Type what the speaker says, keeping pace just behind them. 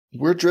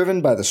We're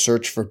driven by the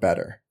search for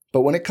better.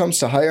 But when it comes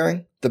to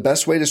hiring, the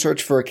best way to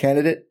search for a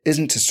candidate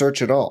isn't to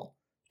search at all.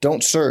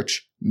 Don't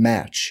search,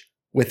 match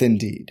with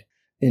Indeed.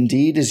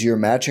 Indeed is your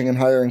matching and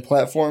hiring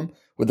platform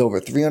with over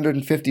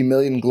 350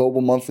 million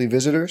global monthly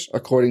visitors,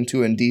 according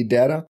to Indeed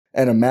data,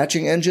 and a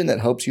matching engine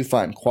that helps you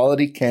find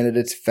quality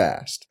candidates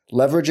fast.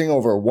 Leveraging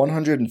over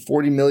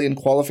 140 million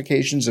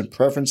qualifications and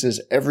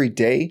preferences every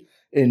day,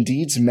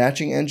 Indeed's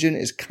matching engine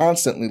is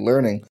constantly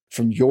learning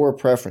from your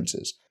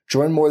preferences.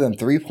 Join more than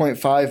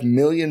 3.5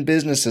 million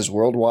businesses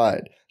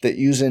worldwide that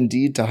use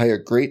Indeed to hire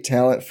great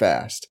talent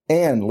fast.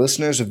 And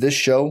listeners of this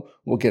show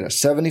will get a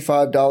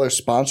 $75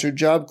 sponsored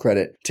job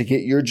credit to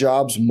get your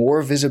jobs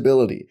more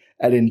visibility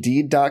at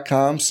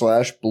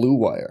Indeed.com/Blue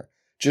Wire.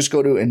 Just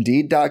go to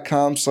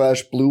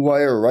Indeed.com/Blue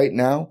Wire right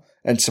now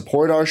and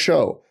support our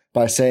show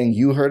by saying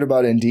you heard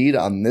about Indeed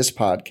on this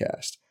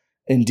podcast.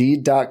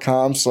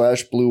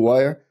 Indeed.com/Blue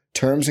Wire.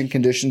 Terms and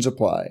conditions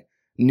apply.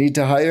 Need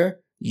to hire?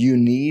 You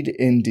need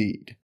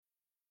Indeed.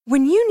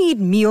 When you need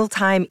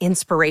mealtime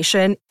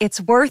inspiration,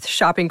 it's worth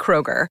shopping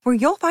Kroger, where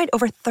you'll find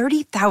over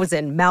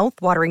 30,000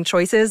 mouth-watering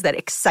choices that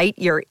excite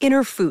your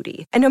inner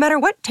foodie. And no matter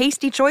what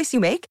tasty choice you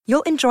make,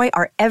 you'll enjoy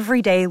our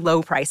everyday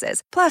low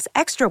prices, plus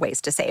extra ways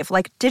to save,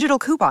 like digital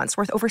coupons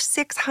worth over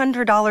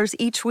 $600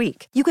 each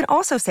week. You can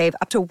also save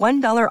up to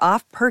 $1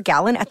 off per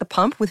gallon at the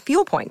pump with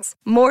fuel points.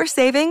 More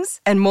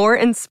savings and more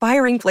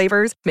inspiring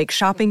flavors make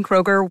shopping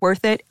Kroger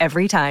worth it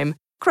every time.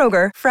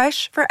 Kroger,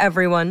 fresh for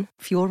everyone.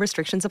 Fuel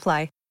restrictions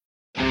apply.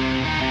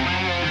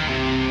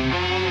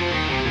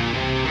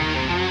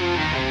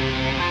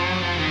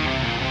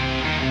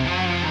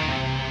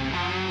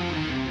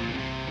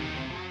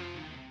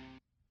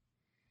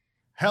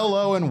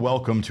 Hello and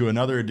welcome to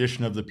another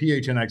edition of the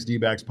PHNX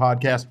D-Backs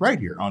podcast right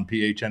here on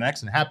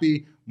PHNX, and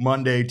happy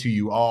Monday to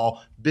you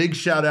all. Big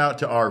shout out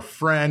to our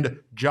friend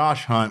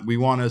Josh Hunt. We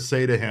want to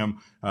say to him,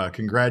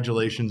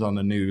 congratulations on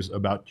the news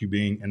about you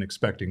being an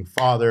expecting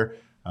father.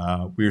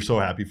 We are so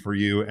happy for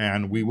you,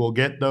 and we will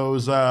get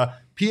those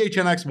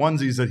PHNX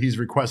onesies that he's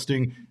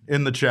requesting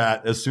in the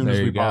chat as soon as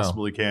we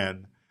possibly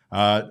can.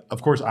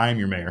 Of course, I am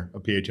your mayor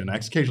of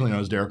PHNX, occasionally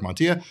known as Derek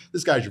Montilla.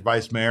 This guy's your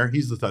vice mayor.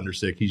 He's the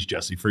Thunderstick. He's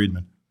Jesse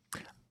Friedman.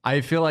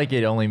 I feel like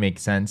it only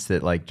makes sense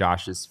that like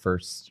Josh's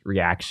first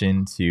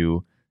reaction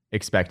to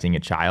expecting a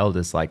child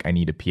is like, I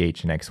need a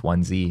PHNX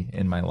onesie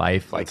in my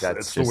life. Like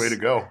that's the way to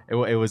go. It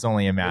was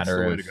only a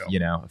matter of,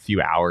 a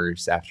few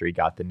hours after he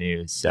got the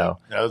news. So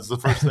that's the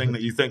first thing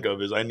that you think of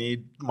is I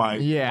need my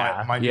new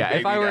baby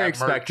if I were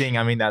expecting, merch.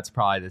 I mean, that's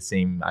probably the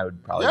same. I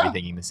would probably be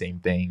thinking the same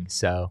thing.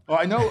 So well,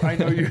 I know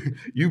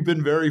you've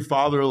been very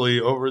fatherly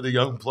over the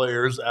young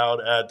players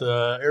out at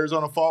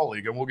Arizona Fall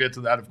League, and we'll get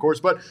to that, of course.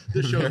 But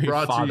this show is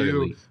brought to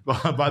you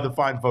by the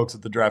fine folks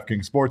at the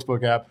DraftKings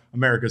Sportsbook app,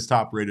 America's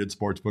top-rated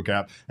sportsbook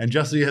app. And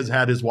Jesse has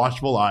had his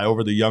watchful eye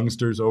over the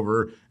youngsters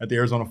over at the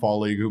Arizona Fall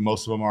League, who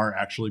most of them are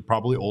actually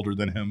probably older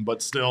than him,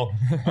 but still,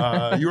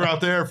 you were out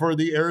there for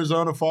the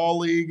Arizona Fall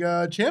League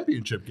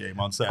championship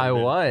game on Saturday. I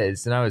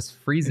was, and I was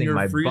freezing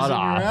my butt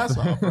off. Your ass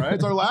off, right?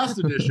 It's our last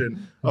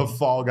edition of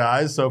Fall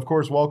Guys, so of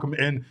course, welcome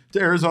in to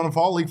Arizona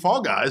Fall League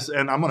Fall Guys,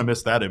 and I'm going to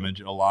miss that image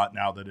a lot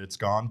now that it's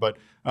gone, but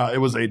it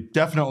was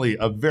definitely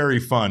a very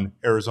fun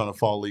Arizona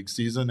Fall League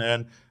season,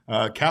 and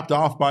capped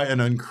off by an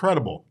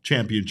incredible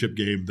championship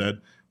game that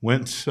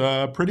went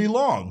pretty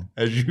long,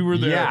 as you were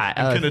there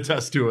and can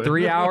attest to it.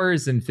 3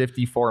 hours and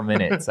 54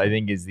 minutes, I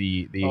think, is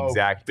the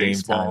exact game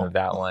time of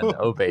that one.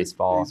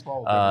 Baseball.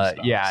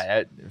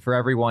 For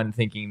everyone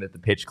thinking that the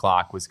pitch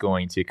clock was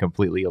going to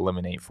completely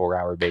eliminate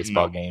 4-hour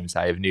baseball games,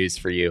 I have news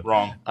for you.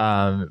 Wrong.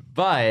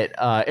 But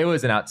it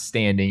was an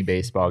outstanding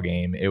baseball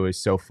game. It was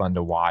so fun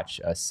to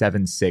watch.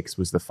 7-6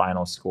 was the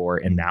final score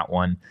in that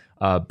one.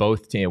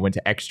 Both teams went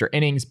to extra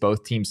innings.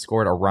 Both teams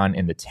scored a run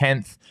in the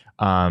 10th.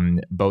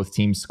 Both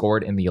teams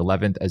scored in the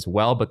 11th as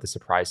well, but the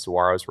surprise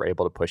Saguaros were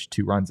able to push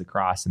 2 runs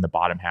across in the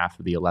bottom half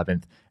of the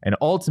 11th and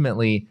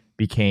ultimately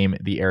became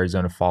the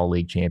Arizona Fall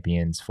League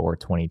champions for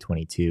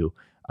 2022.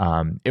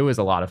 It was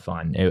a lot of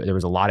fun. There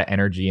was a lot of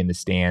energy in the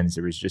stands.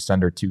 There was just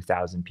under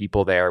 2,000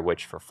 people there,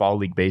 which for Fall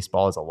League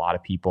baseball is a lot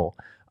of people.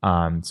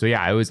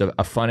 It was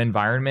a fun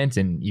environment.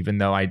 And even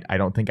though I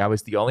don't think I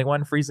was the only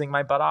one freezing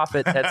my butt off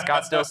at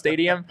Scottsdale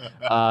Stadium,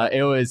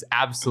 it was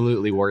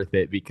absolutely worth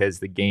it because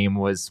the game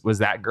was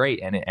that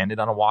great and it ended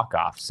on a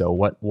walk-off. So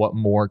what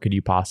more could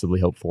you possibly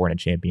hope for in a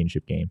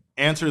championship game?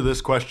 Answer this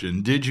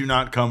question. Did you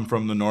not come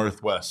from the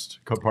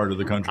Northwest part of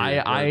the country?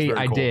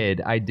 I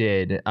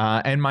did.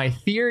 And my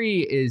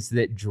theory is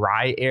that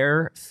dry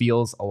air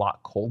feels a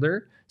lot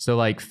colder. So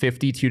like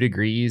 52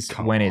 degrees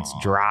it's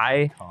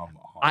dry.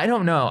 I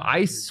don't know.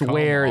 I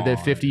swear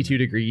that 52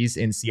 degrees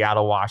in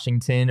Seattle,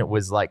 Washington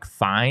was like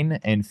fine,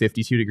 and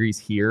 52 degrees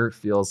here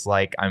feels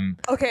like I'm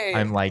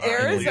like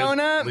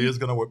Arizona. Leah's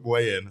gonna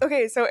weigh in.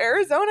 Okay, so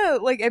Arizona,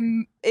 like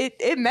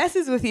it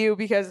messes with you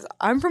because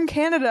I'm from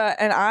Canada,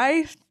 and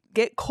I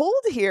get cold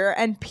here.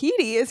 And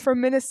Petey is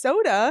from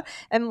Minnesota.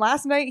 And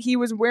last night he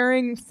was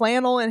wearing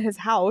flannel in his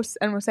house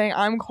and was saying,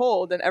 I'm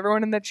cold. And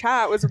everyone in the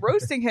chat was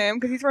roasting him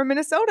because he's from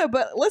Minnesota.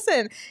 But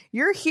listen,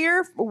 you're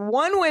here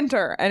one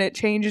winter and it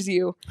changes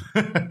you.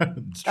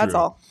 That's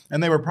all.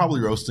 And they were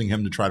probably roasting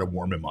him to try to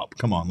warm him up.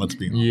 Come on, let's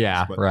be honest.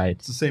 Yeah, but right.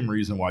 It's the same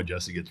reason why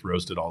Jesse gets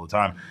roasted all the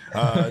time.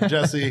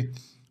 Jesse,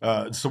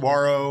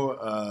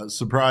 Saguaro,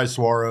 surprise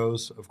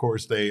Saguaros. Of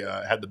course, they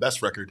had the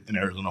best record in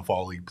Arizona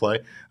Fall League play.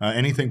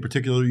 Anything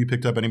particular you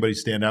picked up? Anybody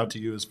stand out to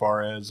you as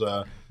far as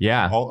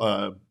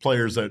all,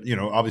 players that,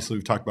 obviously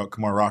we've talked about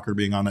Kumar Rocker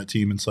being on that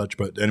team and such,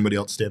 but anybody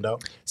else stand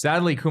out?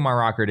 Sadly, Kumar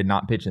Rocker did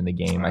not pitch in the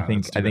game. I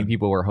think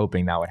people were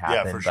hoping that would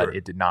happen, but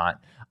it did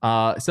not.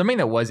 Something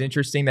that was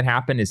interesting that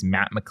happened is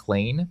Matt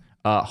McLain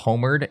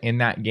homered in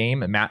that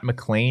game. Matt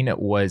McLain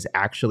was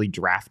actually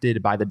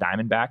drafted by the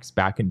Diamondbacks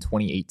back in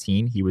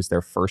 2018. He was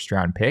their first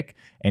round pick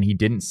and he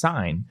didn't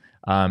sign.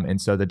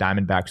 And so the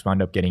Diamondbacks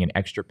wound up getting an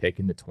extra pick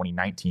in the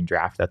 2019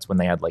 draft. That's when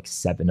they had like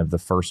 7 of the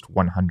first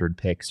 100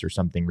 picks or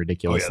something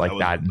ridiculous that.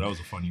 That was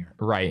a fun year.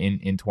 Right,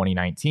 in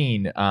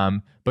 2019.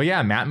 But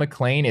yeah, Matt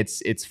McLain,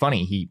 it's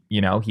funny.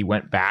 He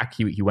went back,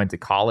 he went to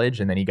college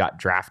and then he got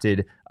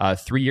drafted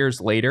 3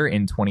 years later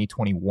in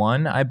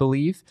 2021, I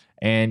believe.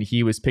 And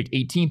he was picked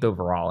 18th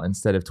overall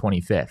instead of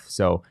 25th.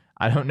 So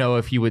I don't know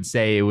if he would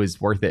say it was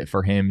worth it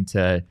for him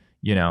to,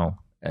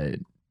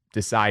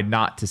 decide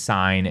not to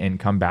sign and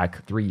come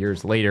back 3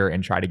 years later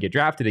and try to get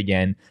drafted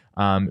again.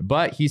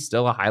 But he's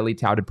still a highly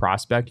touted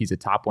prospect. He's a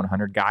top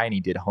 100 guy and he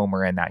did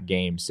homer in that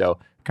game. So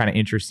kind of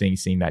interesting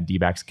seeing that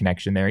D-backs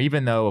connection there,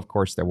 even though, of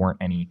course, there weren't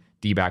any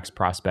D-backs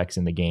prospects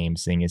in the game,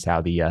 seeing as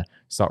how the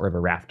Salt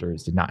River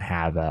Raptors did not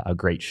have a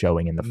great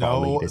showing in the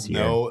fall league this year.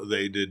 No,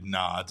 they did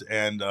not.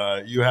 And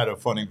you had a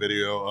funny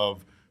video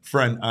of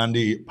friend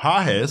Andy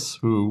Pajes,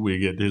 who we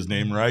get his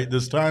name right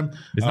this time.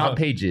 It's not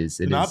Pages.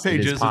 It's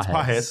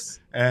Pajes.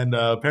 And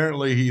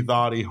apparently he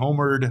thought he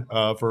homered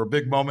for a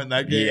big moment in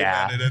that game,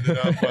 and it ended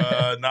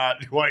up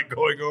not quite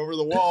going over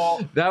the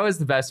wall. That was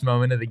the best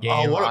moment of the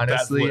game,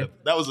 honestly. Bat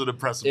flip. That was an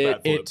impressive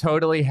bat flip. It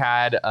totally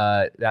had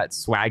that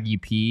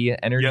Swaggy P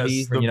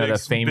energy from the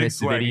famous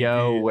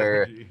video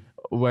where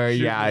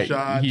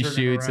he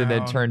shoots and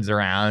then turns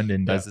around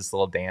and does this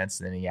little dance,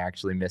 and then he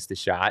actually missed a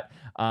shot.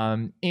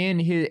 In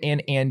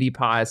Andy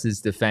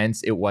Pajes'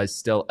 defense, it was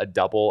still a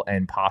double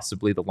and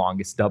possibly the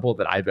longest double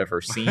that I've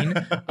ever seen.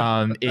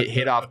 It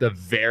hit off the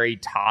very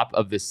top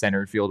of the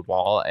center field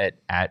wall at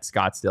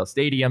Scottsdale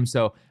Stadium,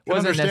 so it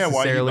wasn't necessarily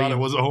why you thought it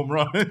was a home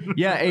run.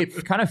 Yeah,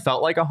 it kind of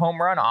felt like a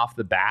home run off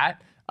the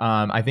bat.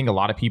 I think a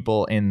lot of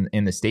people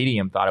in the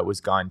stadium thought it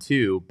was gone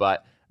too,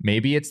 but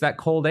maybe it's that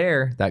cold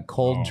air, that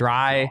cold,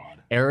 dry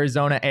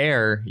Arizona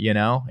air.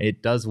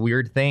 It does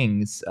weird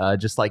things,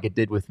 just like it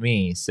did with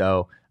me.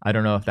 So I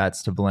don't know if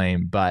that's to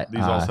blame, but these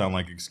all sound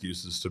like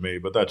excuses to me.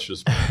 But that's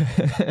just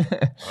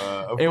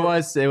it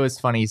was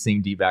funny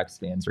seeing D-backs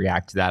fans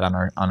react to that on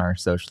our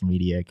social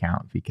media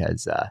account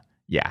because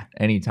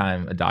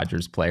anytime a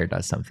Dodgers player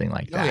does something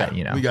like that,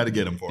 we got to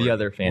get him for the it.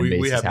 other fan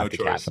bases have to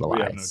capitalize.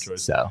 We have no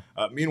choice. So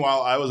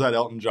meanwhile, I was at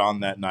Elton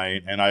John that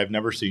night, and I have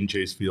never seen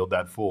Chase Field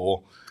that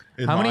full.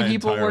 How many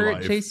people were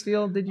at Chase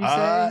Field, did you say?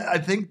 I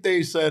think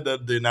they said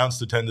that the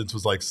announced attendance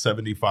was like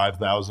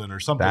 75,000 or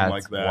something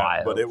like that.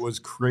 Wild. But it was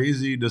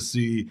crazy to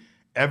see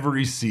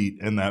every seat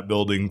in that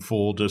building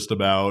full just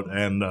about.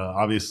 And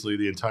obviously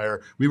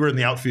we were in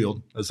the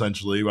outfield,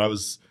 essentially. I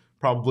was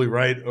probably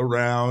right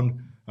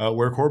around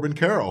where Corbin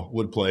Carroll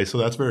would play. So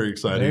that's very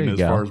exciting as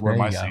far as where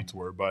my seats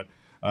were. But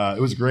it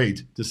was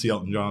great to see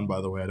Elton John,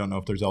 by the way. I don't know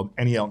if there's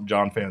any Elton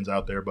John fans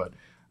out there, but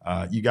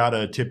you got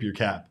to tip your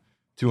cap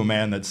to a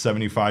man that's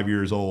 75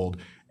 years old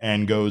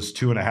and goes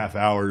 2.5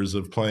 hours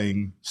of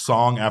playing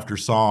song after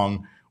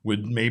song with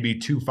maybe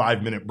 2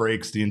 5-minute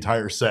breaks the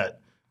entire set.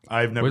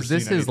 I've never seen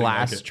anything like it. Was this his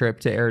last trip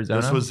to Arizona?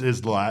 This was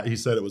his last. He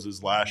said it was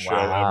his last show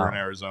ever in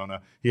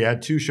Arizona. He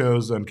had 2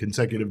 shows on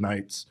consecutive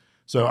nights.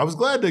 So I was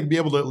glad to be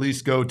able to at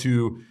least go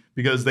to,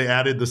 because they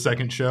added the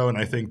second show, and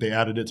I think they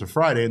added it to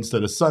Friday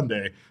instead of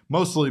Sunday,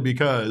 mostly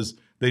because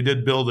they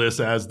did bill this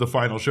as the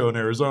final show in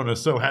Arizona.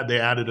 So had they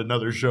added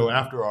another show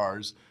after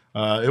ours,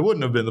 it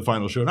wouldn't have been the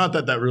final show. Not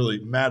that really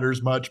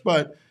matters much,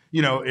 but,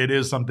 it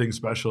is something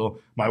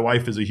special. My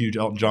wife is a huge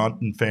Elton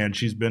John fan.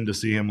 She's been to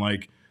see him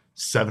like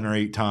 7 or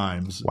 8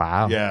 times.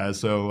 Wow. Yeah,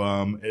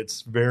 so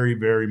it's very,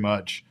 very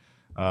much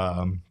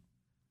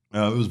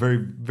it was very,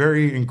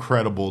 very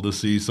incredible to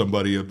see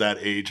somebody of that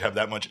age have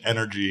that much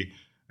energy.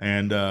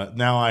 And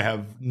now I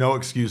have no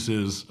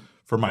excuses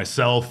for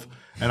myself,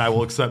 and I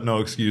will accept no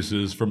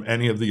excuses from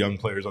any of the young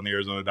players on the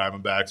Arizona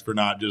Diamondbacks for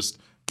not just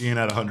being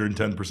at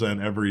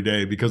 110% every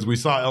day, because we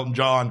saw Elton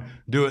John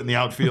do it in the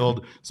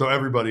outfield, so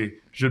everybody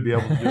should be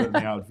able to do it in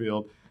the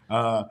outfield.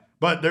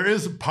 But there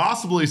is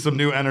possibly some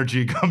new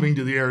energy coming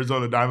to the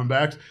Arizona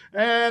Diamondbacks,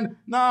 and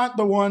not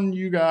the one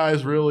you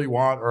guys really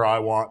want or I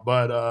want,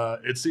 but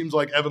it seems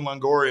like Evan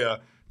Longoria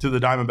to the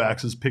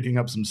Diamondbacks is picking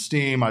up some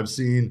steam. I've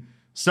seen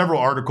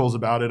several articles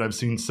about it. I've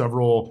seen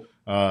several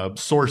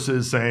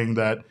sources saying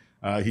that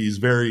he's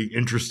very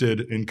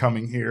interested in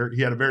coming here.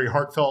 He had a very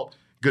heartfelt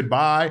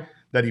goodbye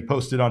that he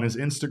posted on his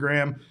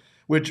Instagram,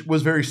 which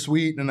was very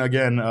sweet. And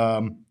again,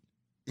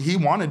 he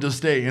wanted to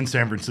stay in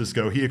San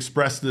Francisco. He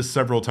expressed this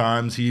several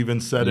times. He even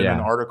said in an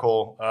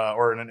article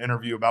or in an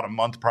interview about a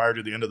month prior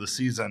to the end of the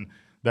season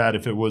that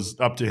if it was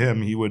up to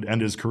him, he would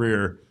end his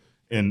career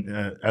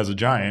as a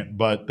Giant.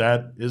 But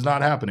that is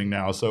not happening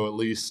now. So at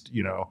least,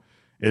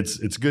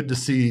 it's good to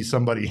see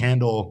somebody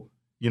handle,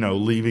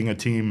 leaving a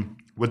team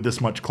with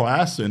this much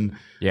class. And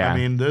I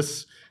mean,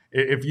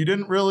 if you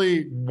didn't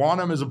really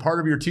want him as a part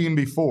of your team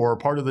before,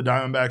 part of the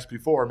Diamondbacks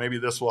before, maybe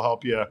this will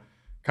help you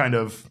kind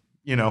of,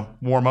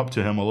 warm up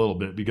to him a little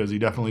bit, because he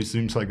definitely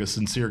seems like a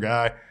sincere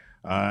guy.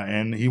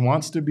 And he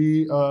wants to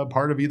be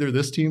part of either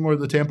this team or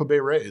the Tampa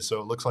Bay Rays. So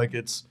it looks like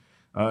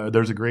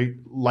there's a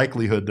great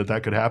likelihood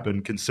that could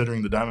happen,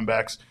 considering the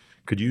Diamondbacks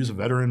could use a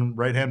veteran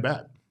right-hand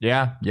bat.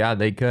 Yeah,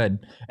 they could.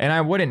 And I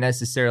wouldn't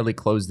necessarily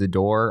close the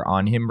door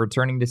on him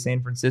returning to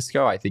San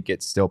Francisco. I think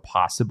it's still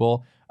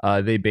possible.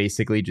 They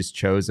basically just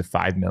chose a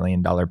 $5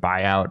 million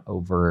buyout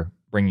over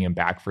bringing him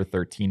back for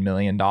 $13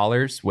 million,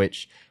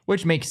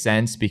 which makes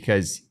sense,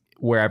 because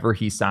wherever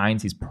he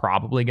signs, he's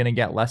probably going to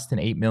get less than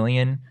 $8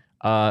 million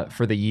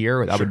for the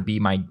year. That would be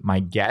my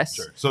guess.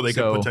 Sure. So they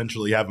could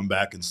potentially have him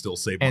back and still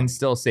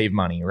save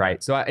money.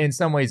 Right. So in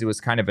some ways, it was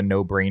kind of a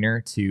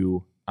no-brainer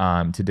to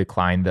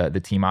decline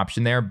the team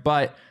option there.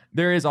 But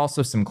there is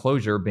also some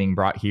closure being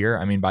brought here.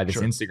 I mean, by this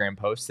Instagram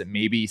post that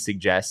maybe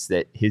suggests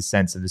that his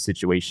sense of the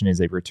situation as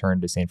a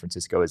return to San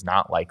Francisco is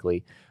not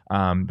likely.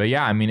 But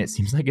yeah, I mean, it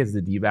seems like as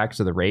the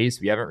D-backs or the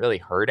Rays, we haven't really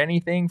heard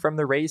anything from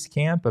the Rays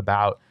camp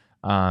about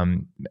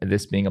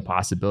this being a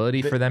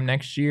possibility for them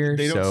next year.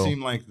 They don't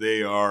seem like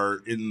they are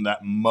in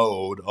that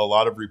mode. A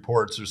lot of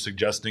reports are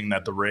suggesting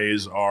that the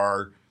Rays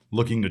are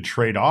looking to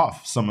trade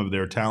off some of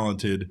their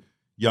talented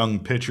young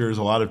pitchers.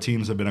 A lot of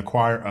teams have been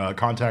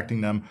contacting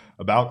them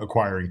about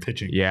acquiring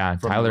pitching. Yeah,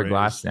 Tyler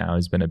Glass now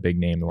has been a big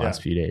name the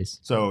last few days.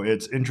 So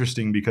it's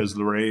interesting because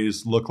the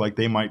Rays look like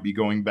they might be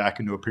going back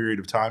into a period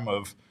of time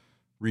of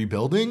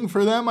rebuilding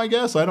for them, I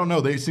guess. I don't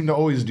know. They seem to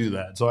always do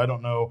that. So I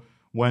don't know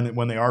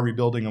when they are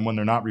rebuilding and when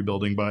they're not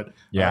rebuilding. But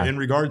in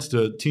regards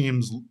to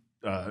teams,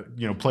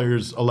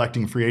 players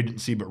electing free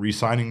agency but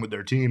re-signing with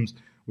their teams,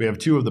 we have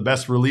two of the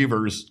best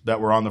relievers that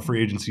were on the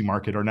free agency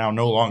market are now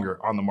no longer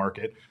on the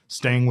market,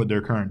 staying with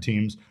their current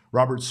teams.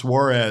 Robert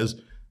Suarez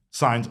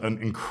signs an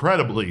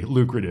incredibly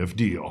lucrative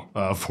deal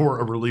for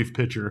a relief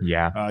pitcher.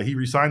 Yeah. He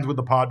resigns with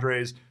the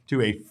Padres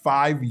to a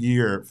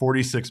 5-year,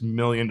 $46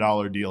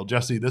 million deal.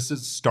 Jesse, this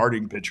is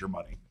starting pitcher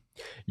money.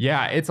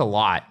 Yeah, it's a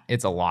lot.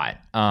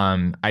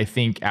 I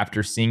think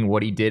after seeing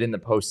what he did in the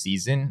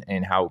postseason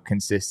and how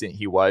consistent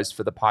he was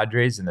for the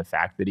Padres and the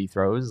fact that he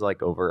throws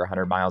like over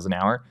 100 miles an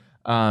hour,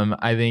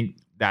 I think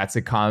that's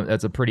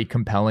a pretty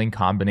compelling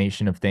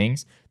combination of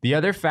things. The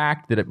other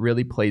fact that it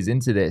really plays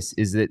into this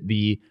is that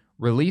the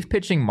relief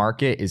pitching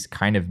market is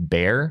kind of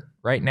bare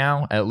right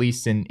now, at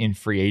least in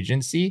free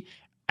agency.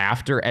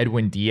 After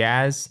Edwin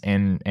Diaz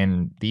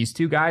and these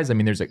two guys, I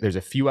mean, there's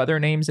a few other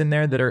names in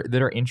there that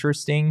are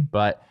interesting,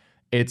 but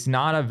there's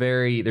not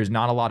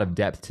a lot of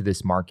depth to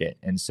this market.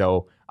 And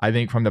so I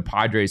think from the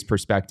Padres'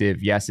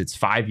 perspective, yes, it's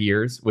 5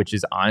 years, which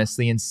is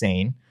honestly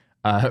insane.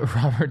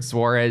 Robert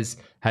Suarez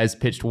has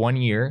pitched 1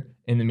 year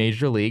in the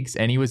major leagues,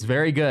 and he was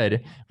very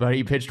good, but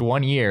he pitched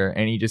 1 year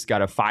and he just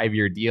got a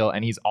 5-year deal.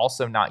 And he's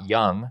also not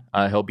young.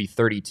 He'll be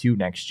 32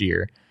 next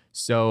year.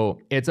 So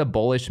it's a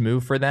bullish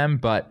move for them.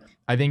 But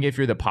I think if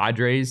you're the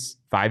Padres,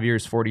 5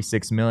 years,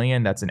 $46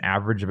 million, that's an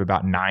average of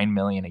about $9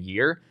 million a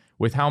year.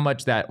 With how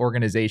much that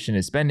organization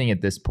is spending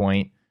at this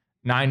point,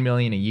 $9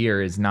 million a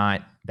year is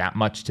not that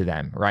much to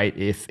them, right?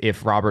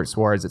 If Robert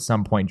Suarez at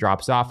some point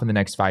drops off in the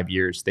next 5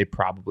 years, they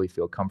probably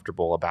feel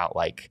comfortable about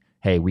like,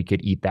 hey, we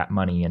could eat that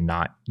money and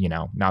not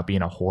be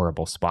in a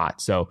horrible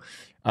spot. So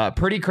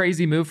pretty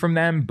crazy move from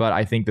them, but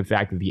I think the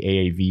fact that the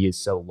AAV is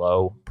so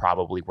low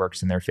probably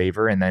works in their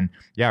favor. And then,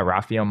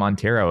 Rafael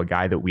Montero, a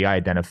guy that we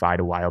identified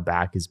a while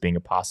back as being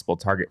a possible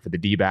target for the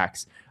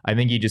D-backs. I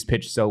think he just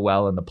pitched so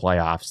well in the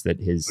playoffs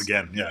that his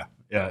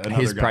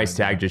price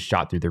tag just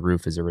shot through the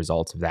roof as a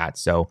result of that.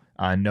 So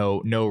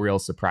no real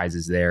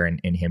surprises there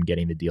in him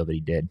getting the deal that he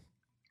did.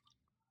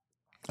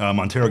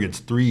 Montero gets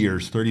 3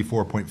 years,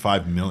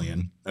 $34.5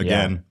 million.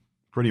 Again,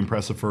 pretty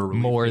impressive for a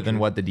relief more pitcher. Than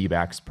what the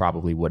D-backs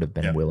probably would have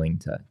been willing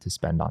to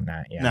spend on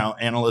that. Yeah. Now,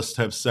 analysts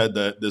have said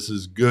that this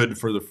is good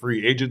for the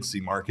free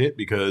agency market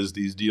because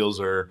these deals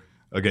are,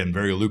 again,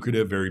 very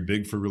lucrative, very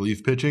big for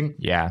relief pitching.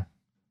 Yeah.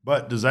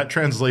 But does that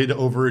translate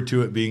over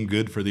to it being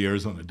good for the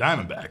Arizona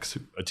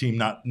Diamondbacks, a team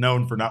not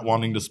known for not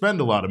wanting to spend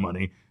a lot of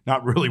money,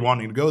 not really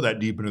wanting to go that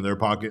deep into their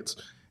pockets?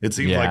 It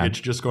seems like it's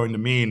just going to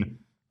mean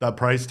the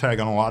price tag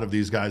on a lot of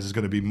these guys is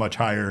going to be much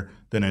higher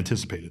than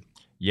anticipated.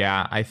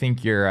 Yeah, I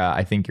think you're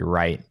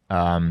right.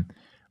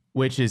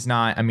 Which is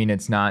not, I mean,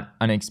 it's not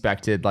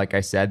unexpected. Like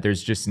I said,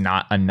 there's just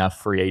not enough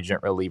free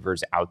agent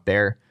relievers out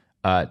there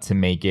to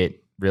make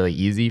it really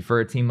easy for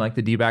a team like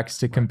the D-backs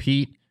to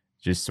compete.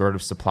 Just sort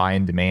of supply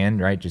and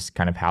demand, right? Just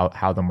kind of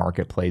how the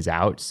market plays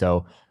out.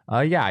 So,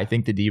 I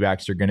think the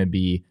D-backs are going to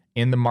be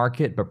in the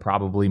market, but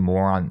probably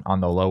more on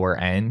the lower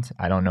end.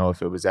 I don't know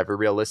if it was ever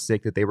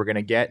realistic that they were going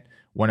to get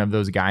one of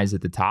those guys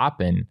at the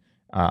top. And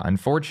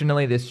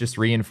unfortunately, this just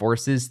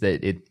reinforces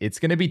that it's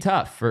going to be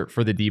tough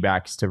for the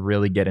D-backs to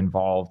really get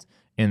involved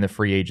in the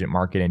free agent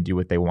market and do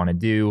what they want to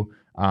do.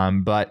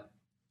 But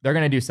they're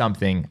going to do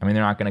something. I mean,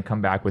 they're not going to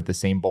come back with the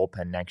same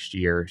bullpen next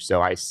year.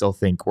 So I still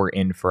think we're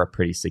in for a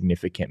pretty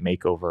significant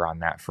makeover on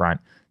that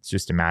front. It's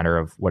just a matter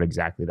of what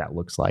exactly that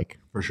looks like.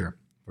 For sure.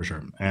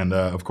 And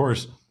of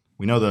course,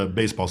 we know the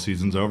baseball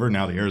season's over.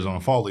 Now the Arizona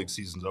Fall League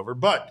season's over,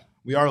 but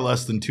we are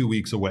less than 2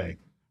 weeks away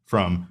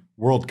from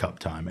World Cup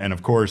time. And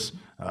of course,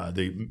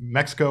 the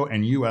Mexico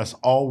and U.S.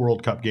 All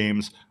World Cup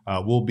games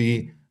will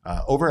be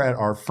over at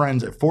our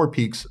friends at Four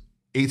Peaks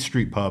 8th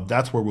Street Pub.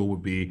 That's where we will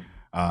be.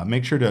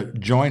 Make sure to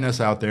join us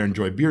out there.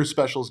 Enjoy beer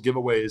specials,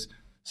 giveaways,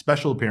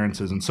 special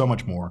appearances, and so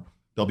much more.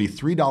 There'll be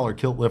 $3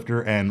 kilt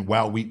lifter and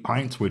Wow Wheat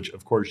pints, which,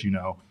 of course,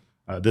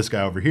 this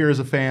guy over here is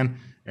a fan.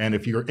 And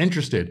if you're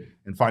interested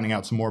in finding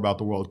out some more about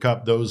the World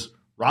Cup, those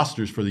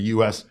rosters for the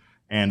U.S.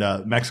 and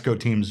Mexico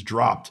teams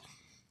dropped.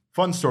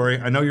 Fun story.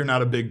 I know you're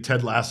not a big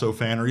Ted Lasso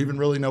fan or even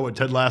really know what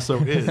Ted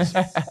Lasso is,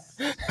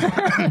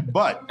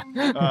 but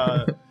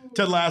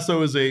Ted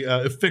Lasso is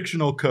a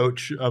fictional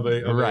coach of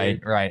a right.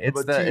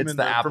 It's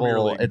the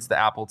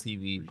Apple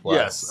TV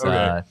Plus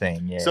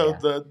thing. Yeah.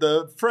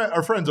 So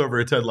our friends over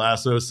at Ted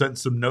Lasso sent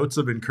some notes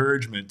of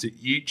encouragement to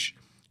each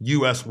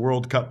U.S.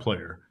 World Cup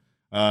player.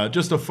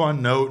 Just a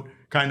fun note,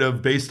 kind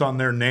of based on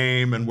their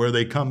name and where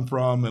they come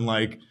from,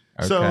 and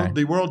So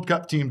the World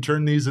Cup team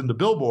turned these into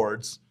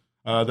billboards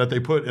that they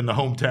put in the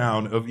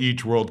hometown of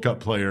each World Cup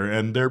player,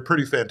 and they're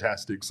pretty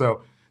fantastic.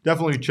 So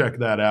definitely check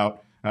that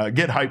out.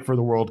 Get hyped for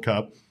the World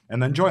Cup.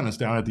 And then join us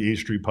down at the 8th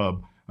Street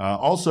Pub.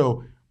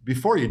 Also,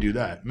 before you do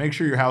that, make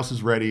sure your house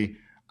is ready.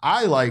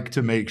 I like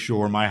to make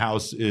sure my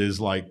house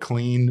is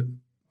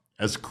clean,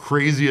 as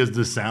crazy as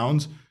this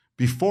sounds,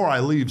 before I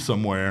leave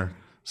somewhere,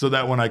 so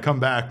that when I come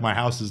back, my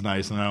house is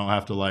nice and I don't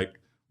have to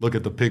look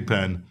at the pig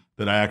pen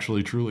that I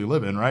actually truly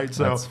live in, right?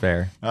 So that's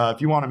fair.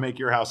 If you want to make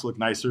your house look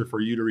nicer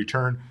for you to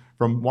return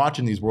from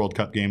watching these World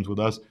Cup games with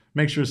us,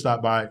 make sure to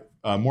stop by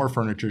More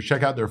Furniture.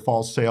 Check out their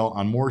fall sale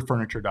on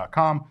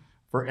morefurniture.com.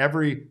 For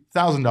every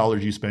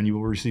 $1,000 you spend, you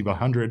will receive a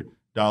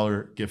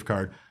 $100 gift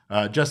card.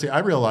 Jesse, I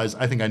realized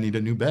I think I need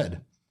a new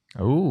bed.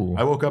 Oh!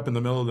 I woke up in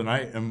the middle of the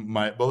night and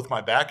both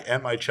my back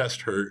and my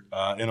chest hurt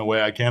in a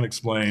way I can't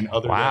explain.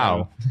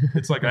 Than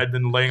it's like I'd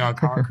been laying on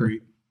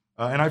concrete.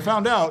 And I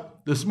found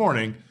out this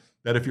morning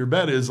that if your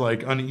bed is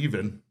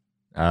uneven,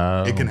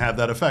 it can have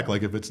that effect.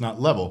 If it's not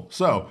level.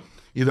 So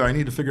either I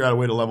need to figure out a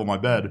way to level my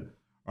bed,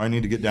 or I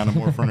need to get down to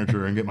More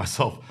Furniture and get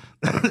myself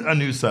a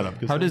new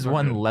setup. How does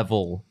one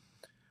level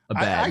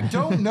I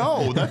don't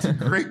know. That's a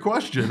great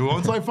question.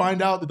 Once I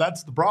find out that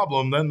that's the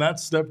problem, then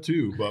that's step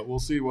 2. But we'll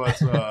see what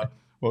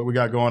we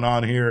got going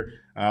on here.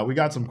 We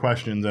got some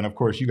questions, and of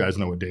course, you guys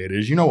know what day it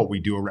is. You know what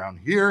we do around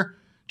here.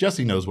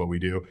 Jesse knows what we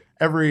do.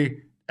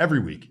 Every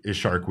week is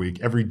Shark Week.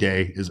 Every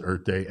day is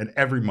Earth Day, and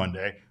every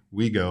Monday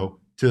we go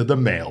to the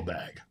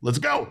mailbag. Let's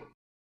go.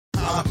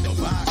 My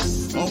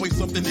mailbox. Always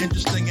something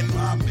interesting in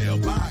my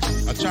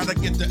mailbox. I try to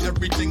get to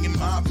everything in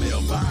my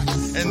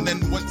mailbox. And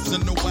then once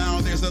in a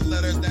while, there's a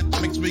letter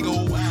that makes me go,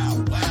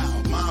 wow,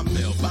 my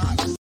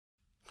mailbox.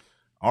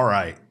 All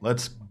right,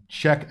 let's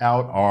check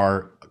out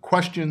our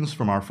questions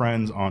from our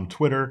friends on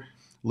Twitter.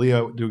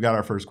 Leo, we got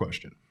our first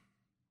question.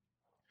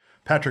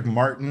 Patrick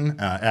Martin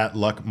at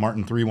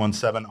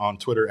LuckMartin317 on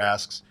Twitter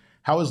asks,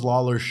 how is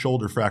Lawler's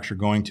shoulder fracture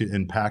going to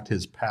impact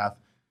his path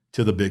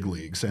to the big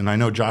leagues? And I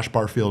know Josh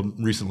Barfield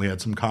recently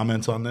had some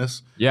comments on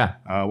this. Yeah.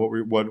 How do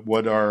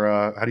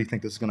you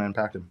think this is going to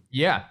impact him?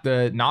 Yeah,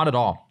 not at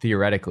all,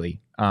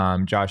 theoretically.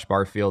 Josh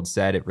Barfield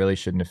said it really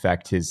shouldn't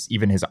affect his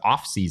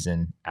off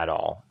season at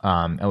all,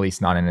 at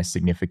least not in a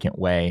significant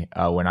way.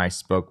 When I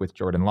spoke with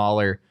Jordan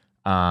Lawler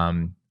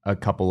a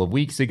couple of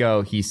weeks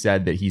ago, he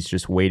said that he's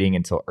just waiting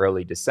until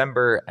early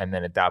December, and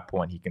then at that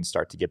point he can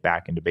start to get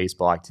back into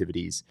baseball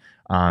activities.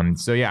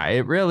 So yeah,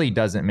 it really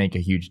doesn't make a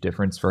huge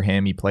difference for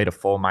him. He played a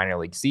full minor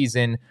league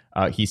season.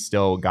 He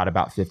still got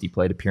about 50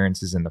 plate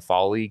appearances in the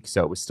fall league,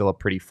 so it was still a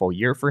pretty full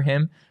year for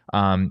him.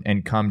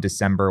 And come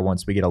December,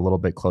 once we get a little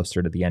bit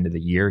closer to the end of the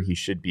year, he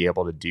should be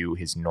able to do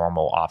his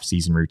normal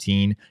off-season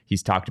routine.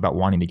 He's talked about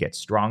wanting to get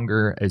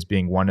stronger as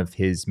being one of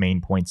his main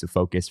points of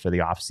focus for the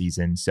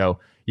off-season. So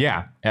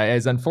yeah,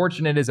 as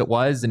unfortunate as it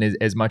was, and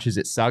as much as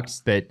it sucks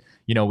that,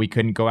 we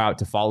couldn't go out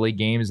to fall league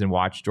games and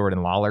watch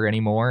Jordan Lawler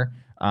anymore,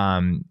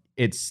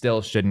 it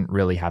still shouldn't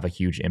really have a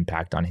huge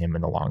impact on him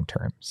in the long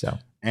term. So.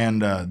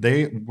 And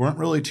they weren't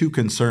really too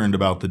concerned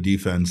about the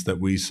defense that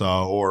we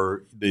saw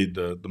or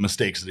the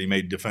mistakes that he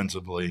made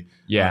defensively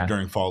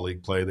during fall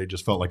league play. They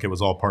just felt like it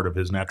was all part of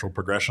his natural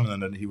progression,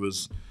 and that he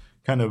was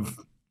kind of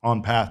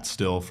on path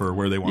still for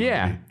where they wanted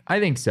to be. I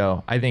think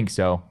so.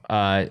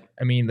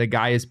 The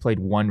guy has played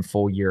one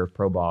full year of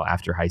pro ball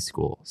after high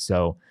school.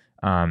 So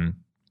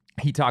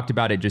he talked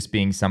about it just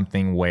being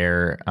something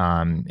where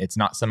it's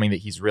not something that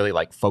he's really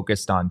like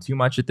focused on too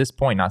much at this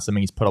point, not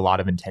something he's put a lot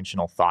of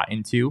intentional thought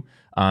into.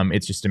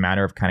 It's just a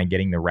matter of kind of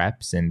getting the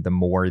reps, and the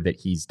more that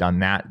he's done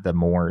that, the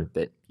more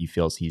that he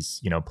feels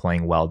he's,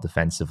 playing well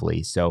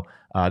defensively. So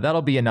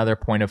that'll be another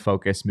point of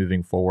focus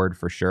moving forward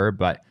for sure,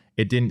 but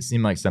it didn't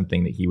seem like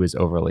something that he was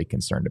overly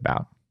concerned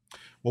about.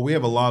 Well, we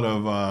have a lot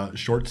of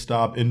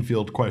shortstop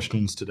infield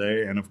questions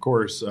today. And of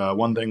course,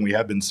 one thing we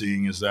have been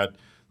seeing is that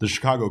the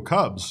Chicago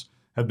Cubs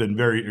have been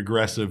very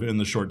aggressive in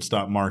the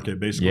shortstop market,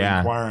 basically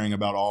inquiring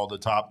about all the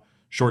top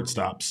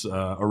shortstops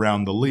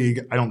around the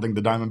league. I don't think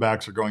the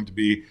Diamondbacks are going to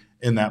be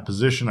in that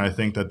position. I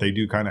think that they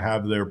do kind of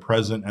have their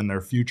present and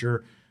their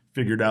future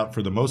figured out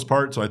for the most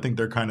part. So I think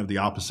they're kind of the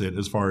opposite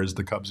as far as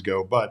the Cubs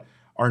go. But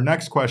our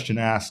next question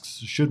asks,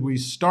 should we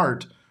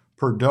start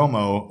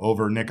Perdomo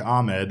over Nick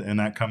Ahmed? And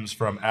that comes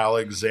from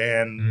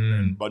Alexander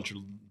and bunch of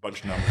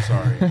numbers.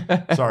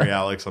 Sorry,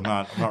 Alex. I'm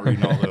not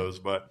reading all those,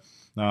 but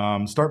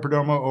start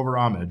Perdomo over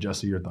Ahmed.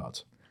 Jesse, your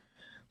thoughts?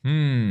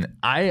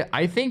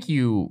 I think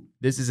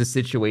this is a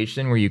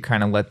situation where you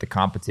kind of let the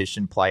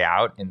competition play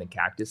out in the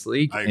Cactus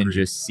League and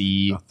just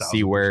see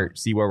where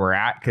we're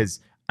at, because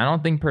I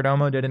don't think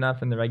Perdomo did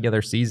enough in the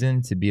regular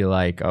season to be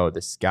like, oh,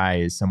 this guy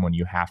is someone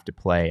you have to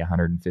play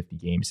 150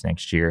 games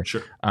next year.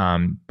 Sure.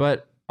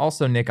 But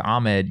also Nick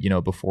Ahmed,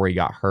 before he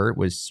got hurt,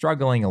 was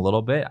struggling a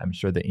little bit. I'm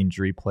sure the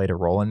injury played a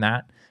role in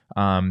that.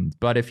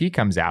 But if he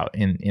comes out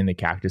in the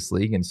Cactus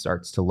League and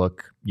starts to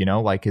look,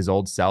 like his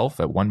old self,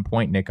 at one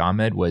point Nick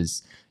Ahmed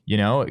was,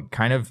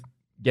 kind of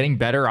getting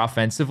better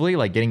offensively,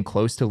 like getting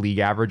close to league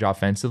average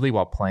offensively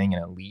while playing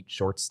an elite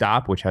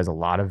shortstop, which has a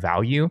lot of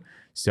value.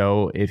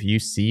 So if you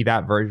see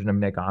that version of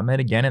Nick Ahmed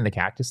again in the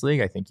Cactus League,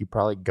 I think you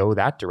probably go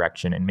that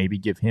direction and maybe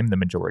give him the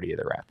majority of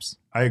the reps.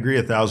 I agree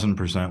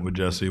 1,000% with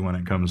Jesse when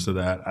it comes to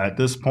that. At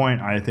this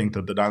point, I think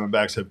that the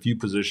Diamondbacks have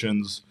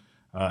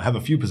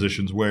a few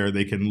positions where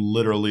they can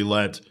literally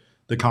let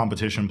the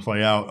competition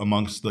play out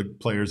amongst the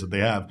players that they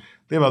have.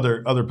 They have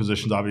other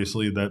positions,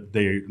 obviously, that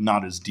they're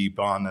not as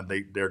deep on, that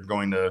they're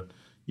going to,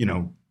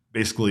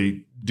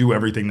 basically do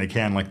everything they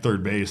can, like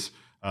third base,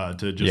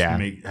 to just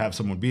have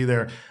someone be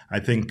there. I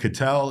think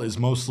Cattell is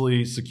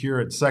mostly secure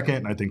at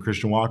second. I think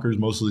Christian Walker is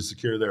mostly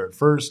secure there at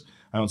first.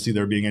 I don't see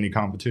there being any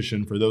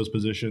competition for those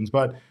positions.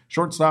 But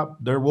shortstop,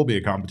 there will be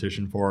a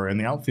competition for. And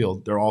the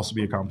outfield, there will also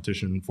be a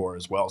competition for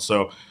as well.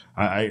 So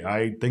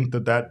I think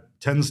that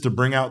tends to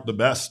bring out the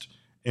best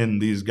in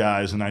these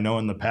guys. And I know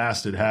in the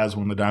past it has,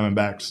 when the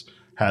Diamondbacks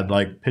had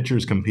like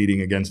pitchers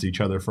competing against each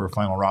other for a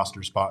final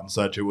roster spot and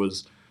such. It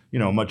was,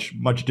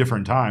 much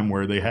different time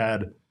where they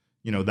had,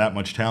 that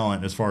much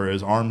talent as far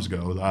as arms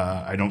go.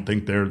 I don't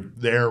think they're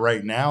there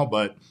right now,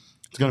 but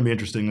it's going to be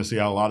interesting to see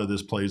how a lot of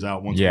this plays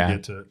out once we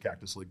get to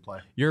Cactus League play.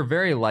 You're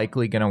very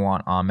likely going to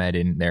want Ahmed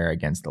in there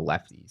against the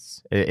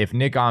lefties. If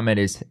Nick Ahmed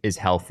is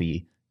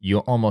healthy, you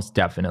almost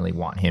definitely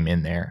want him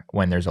in there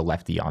when there's a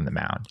lefty on the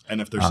mound. And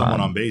if there's someone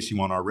on base, you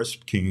want our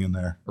wrist king in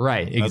there.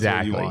 Right,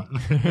 exactly.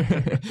 That's what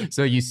you want.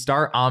 So you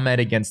start Ahmed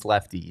against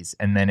lefties,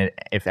 and then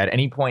if at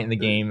any point in the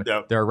game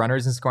there are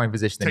runners in scoring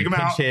position, then you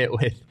pinch hit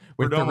with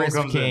the wrist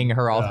king,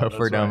 Geraldo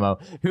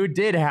Perdomo, who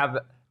did have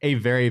a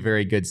very,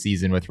 very good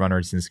season with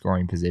runners in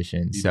scoring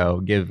position. So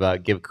give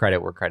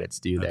credit where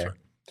credit's due there. Right.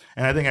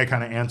 And I think I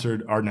kind of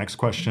answered our next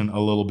question a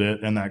little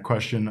bit, and that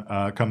question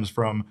comes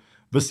from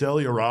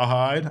Vasily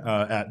Rawhide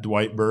at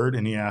Dwight Bird,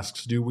 and he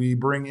asks, do we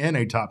bring in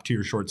a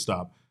top-tier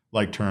shortstop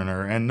like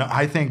Turner? And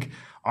I think,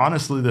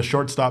 honestly, the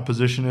shortstop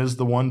position is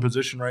the one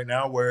position right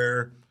now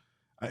where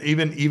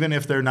even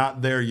if they're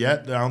not there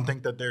yet, I don't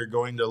think that they're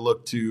going to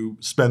look to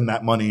spend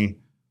that money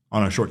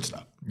on a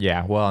shortstop.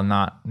 Yeah, well,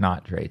 not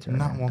Trey Turner.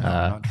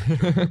 Not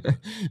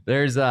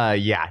there's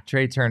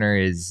Trey Turner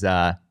is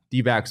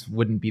D-backs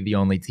wouldn't be the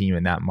only team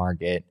in that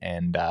market,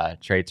 and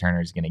Trey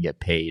Turner is going to get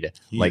paid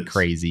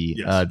crazy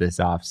this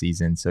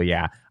offseason. So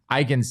yeah,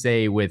 I can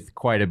say with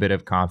quite a bit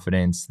of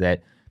confidence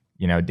that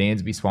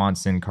Dansby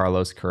Swanson,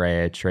 Carlos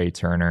Correa, Trey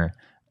Turner,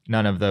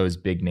 none of those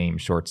big name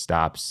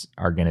shortstops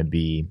are going to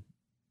be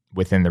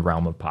within the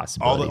realm of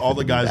possibility. All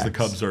the guys the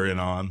Cubs are in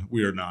on,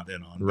 we are not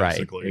in on. Right,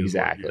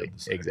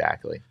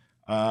 exactly.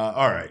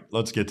 All right,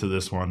 let's get to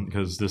this one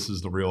because this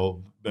is the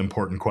real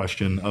important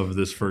question of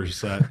this first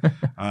set,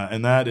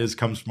 and that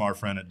comes from our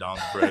friend at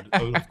Don's Bread.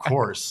 Of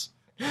course,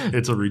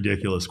 it's a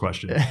ridiculous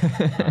question.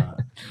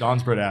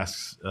 Don's Bread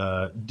asks,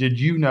 "Did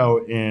you know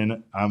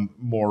in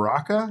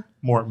Morioka,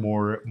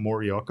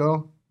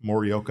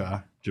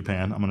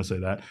 Japan? I'm going to say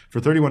that for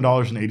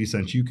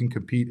 $31.80, you can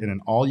compete in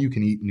an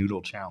all-you-can-eat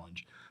noodle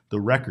challenge. The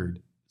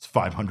record is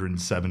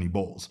 570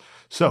 bowls.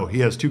 So he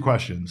has two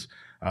questions."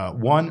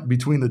 One,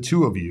 between the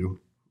two of you,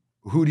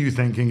 who do you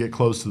think can get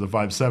close to the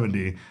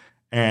 570?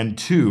 And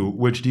two,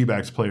 which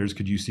D-backs players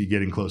could you see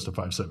getting close to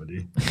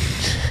 570?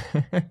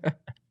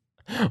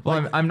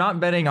 Well, I'm not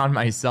betting on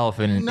myself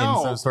in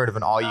some sort of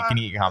an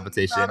all-you-can-eat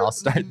competition. I'll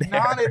start there.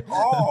 Not at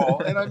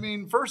all. And I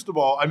mean, first of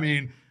all,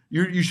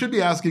 You should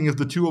be asking if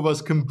the two of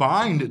us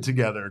combined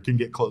together can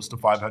get close to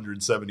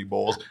 570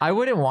 bowls. I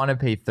wouldn't want to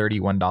pay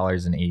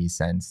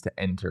 $31.80 to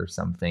enter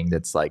something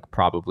that's like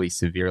probably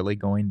severely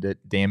going to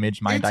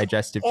damage my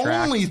digestive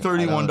tract. Only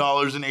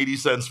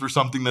 $31.80 for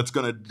something that's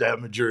going to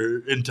damage your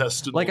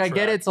intestinal tract. I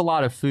get it's a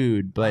lot of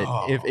food, but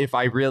if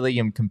I really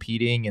am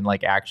competing and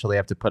like actually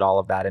have to put all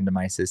of that into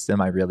my system,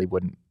 I really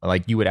wouldn't.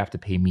 Like, you would have to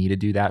pay me to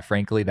do that.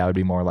 Frankly, that would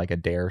be more like a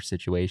dare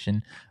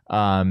situation.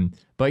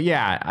 But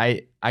yeah,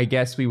 I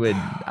guess we would.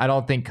 I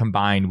don't think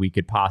combined we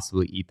could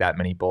possibly eat that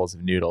many bowls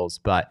of noodles,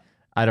 but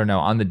I don't know.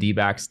 On the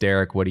D-backs,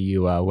 Derek, what do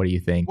you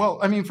think? Well,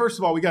 I mean, first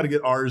of all, we got to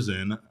get ours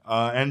in,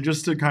 and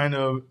just to kind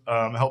of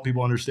help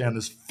people understand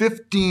this,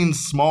 15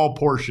 small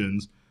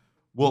portions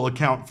will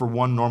account for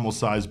one normal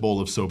size bowl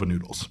of soba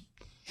noodles.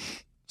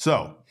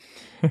 So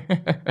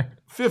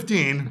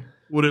 15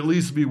 would at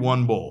least be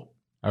one bowl.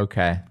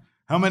 Okay.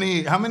 How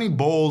many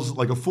bowls,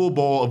 like a full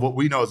bowl of what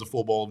we know as a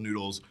full bowl of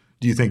noodles,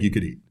 do you think you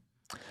could eat?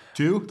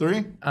 2,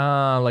 3?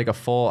 Like a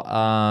full.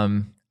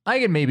 I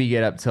could maybe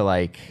get up to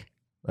like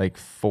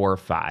 4 or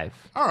 5.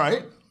 All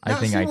right. I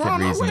think I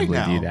could reasonably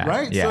do that.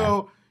 Right. Yeah.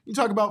 So you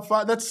talk about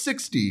 5. That's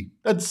 60.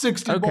 That's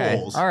 60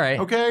 bowls. All right.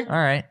 Okay.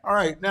 All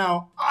right.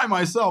 Now, I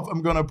myself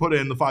am going to put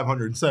in the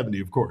 570,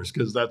 of course,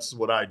 because that's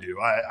what I do.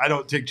 I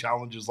don't take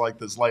challenges like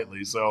this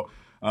lightly. So,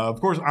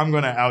 of course, I'm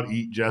going to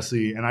out-eat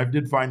Jesse. And I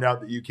did find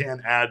out that you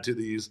can add to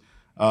these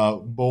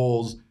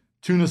bowls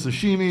tuna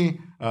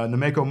sashimi,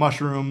 Nameco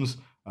mushrooms,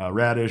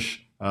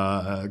 radish,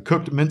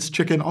 cooked minced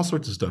chicken, all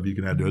sorts of stuff you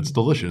can add to it. It's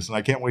delicious. And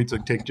I can't wait to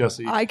take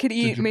Jesse. I could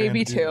eat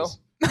maybe 2.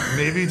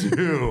 Maybe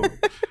 2.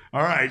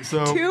 All right.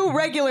 So 2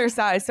 regular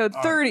size. So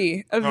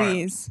 30 of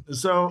these.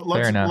 So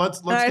let's and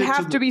I'd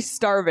have to be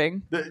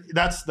starving.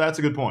 That's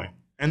a good point.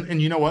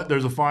 And you know what?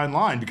 There's a fine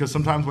line, because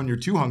sometimes when you're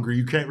too hungry,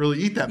 you can't really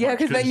eat that much. Yeah,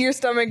 because then your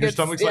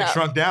stomach's like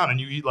shrunk down, and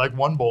you eat like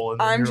one bowl,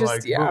 and then you're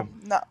like,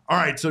 boom. No. All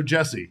right. So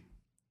Jesse,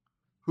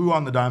 who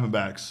on the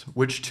Diamondbacks?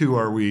 Which 2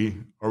 are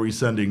we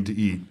sending to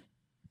eat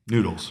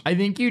noodles? I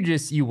think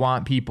you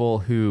want people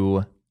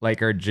who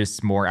like are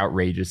just more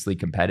outrageously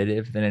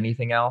competitive than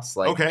anything else.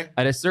 Like, okay.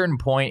 At a certain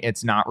point,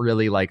 it's not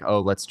really like, oh,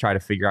 let's try to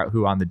figure out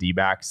who on the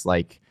D-backs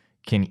like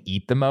can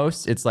eat the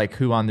most. It's like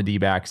who on the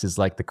D-backs is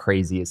like the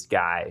craziest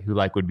guy who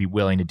like would be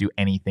willing to do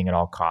anything at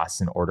all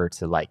costs in order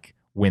to like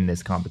win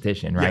this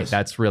competition, right? Yes.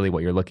 That's really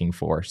what you're looking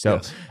for.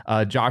 So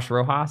Josh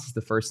Rojas is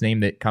the first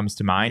name that comes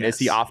to mind, as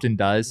he often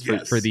does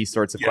for these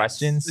sorts of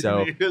questions.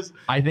 So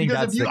I think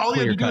that's the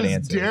clear-cut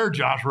answer. Dare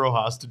Josh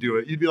Rojas to do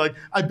it. You'd be like,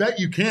 I bet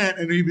you can't.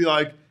 And he'd be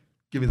like,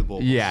 give me the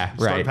bowl. Yeah,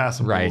 Start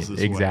passing bowls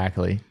this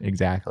exactly.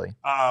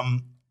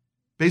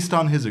 Based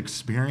on his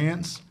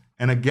experience,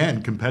 and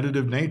again,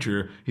 competitive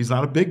nature, he's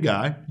not a big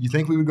guy. You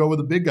think we would go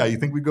with a big guy. You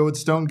think we'd go with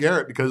Stone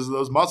Garrett because of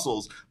those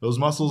muscles. Those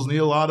muscles need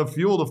a lot of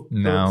fuel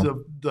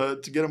to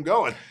get him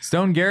going.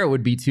 Stone Garrett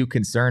would be too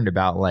concerned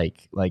about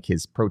like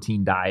his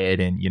protein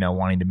diet and,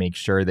 wanting to make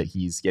sure that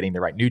he's getting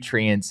the right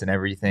nutrients and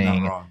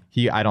everything. Not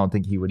wrong. I don't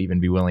think he would even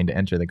be willing to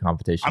enter the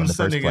competition in the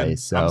first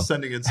place. I'm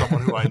sending in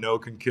someone who I know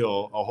can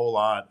kill a whole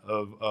lot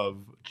of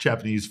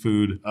Japanese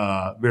food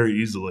very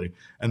easily,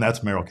 and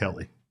that's Merrill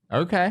Kelly.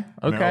 Okay.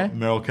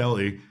 Merrill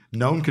Kelly,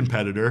 known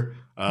competitor.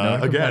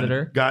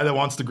 Again, guy that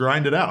wants to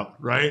grind it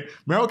out, right?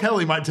 Merrill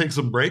Kelly might take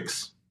some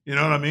breaks. You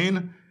know what I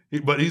mean?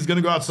 But he's going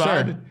to go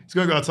outside. Sure. He's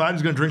going to go outside.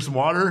 He's going to drink some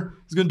water.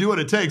 He's going to do what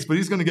it takes, but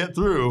he's going to get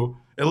through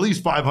at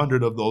least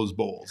 500 of those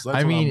bowls.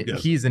 That's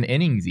he's an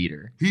innings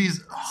eater.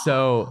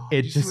 So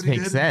it just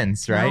makes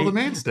sense, right? Merrill the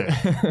mainstay.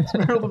 It's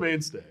Merrill the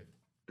mainstay.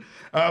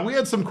 We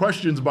had some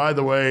questions, by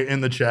the way,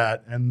 in the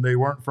chat, and they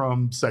weren't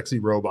from sexy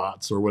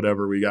robots or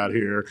whatever we got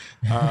here.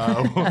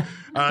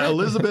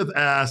 Elizabeth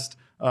asked,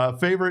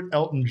 favorite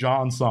Elton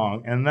John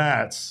song, and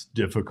that's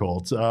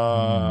difficult.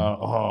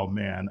 Oh,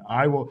 man.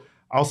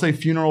 I'll say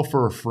Funeral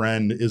for a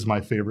Friend is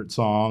my favorite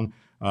song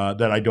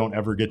that I don't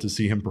ever get to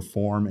see him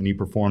perform, and he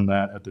performed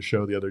that at the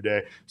show the other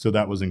day, so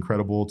that was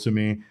incredible to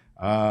me.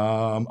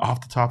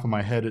 Off the top of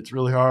my head, it's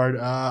really hard.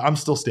 I'm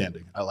Still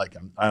Standing. I like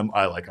him.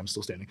 I'm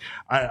Still Standing.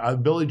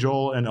 Billy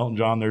Joel and Elton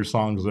John, there's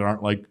songs that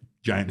aren't like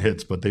giant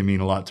hits, but they mean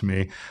a lot to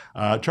me.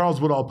 Charles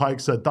Woodall Pike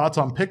said, thoughts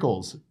on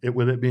pickles,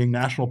 with it being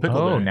National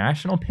Pickle Day. Oh,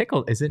 National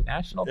Pickle. Is it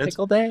National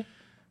Pickle Day?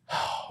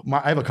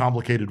 I have a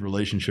complicated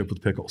relationship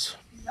with pickles.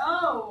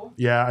 No.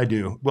 Yeah, I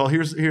do. Well,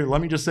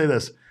 let me just say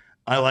this.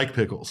 I like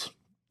pickles.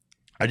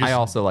 I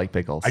also like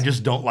pickles. I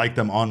just don't like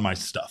them on my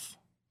stuff.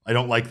 I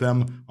don't like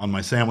them on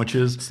my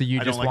sandwiches. So you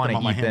just want to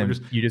eat them.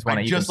 You just want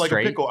to eat them straight? I just like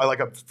a pickle. I like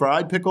a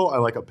fried pickle. I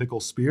like a pickle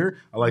spear.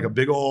 I like a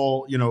big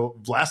old,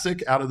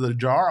 Vlasic out of the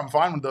jar. I'm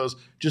fine with those.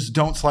 Just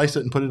don't slice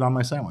it and put it on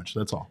my sandwich.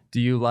 That's all.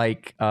 Do you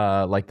like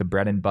the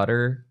bread and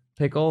butter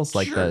pickles,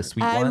 like the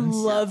sweet ones? I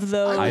love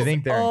those. I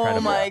think they're incredible.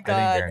 Oh my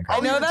god! I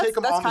know that's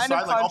kind of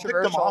controversial. I'll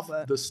pick them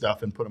off the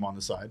stuff and put them on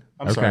the side.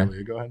 I'm sorry,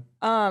 Leah. Go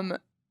ahead.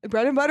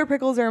 bread and butter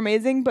pickles are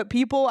amazing, but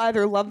people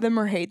either love them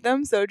or hate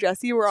them. So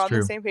Jesse, we're on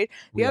the same page.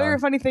 The other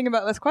funny thing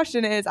about this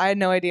question is I had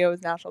no idea it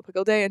was National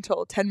Pickle Day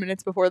until 10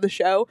 minutes before the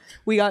show.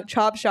 We got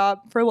Chop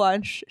Shop for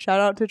lunch. Shout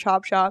out to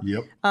Chop Shop.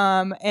 Yep.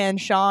 And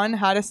Sean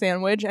had a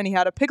sandwich and he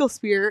had a pickle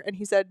spear and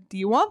he said, "Do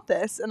you want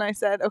this?" And I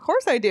said, "Of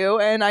course I do."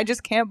 And I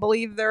just can't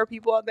believe there are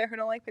people out there who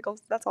don't like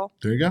pickles. That's all.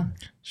 There you go.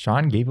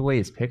 Sean gave away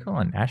his pickle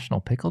on National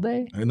Pickle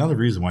Day. Another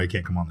reason why you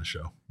can't come on the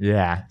show.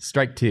 Yeah.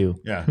 Strike two.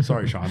 Yeah.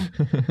 Sorry, Sean.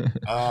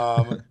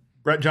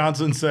 Brett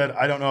Johnson said,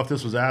 I don't know if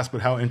this was asked,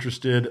 but how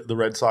interested the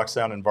Red Sox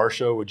sound in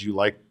Varsho? Would you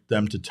like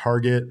them to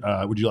target?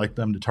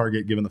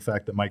 Given the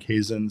fact that Mike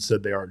Hazen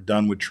said they are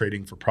done with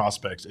trading for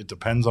prospects? It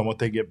depends on what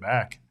they get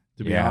back.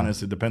 To be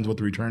honest, it depends what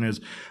the return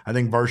is. I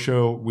think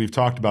Varsho, we've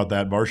talked about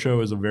that.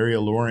 Varsho is a very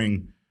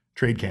alluring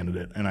trade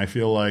candidate. And I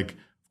feel like,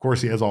 of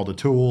course, he has all the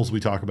tools. We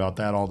talk about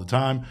that all the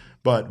time.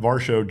 But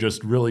Varsho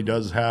just really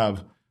does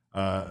have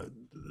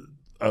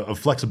a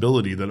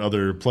flexibility that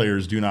other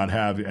players do not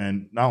have.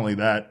 And not only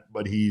that,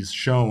 but he's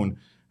shown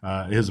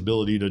his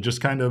ability to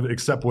just kind of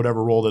accept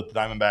whatever role that the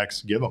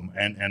Diamondbacks give him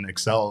and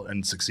excel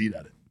and succeed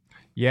at it.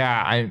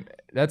 Yeah,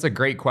 that's a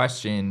great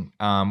question.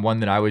 One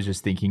that I was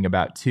just thinking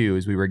about too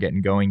as we were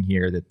getting going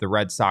here, that the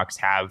Red Sox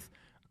have,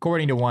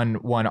 according to one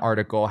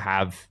article,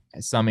 have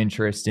some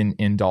interest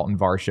in Dalton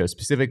Varsho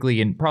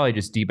specifically, and probably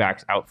just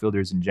D-backs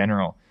outfielders in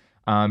general.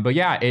 But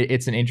yeah,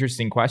 it's an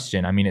interesting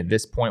question. I mean, at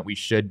this point, we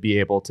should be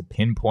able to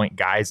pinpoint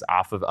guys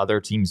off of other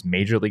teams'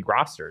 major league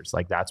rosters.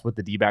 Like that's what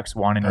the D-backs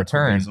want in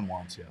return. What Hazen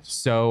wants, yes.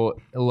 So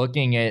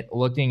looking at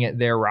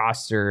their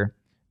roster,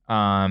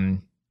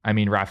 I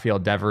mean, Rafael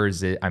Devers,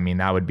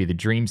 that would be the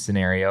dream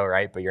scenario,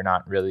 right? But you're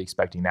not really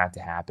expecting that to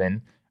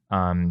happen.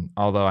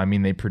 Although, I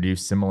mean, they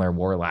produced similar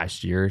WAR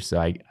last year, so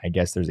I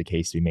guess there's a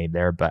case to be made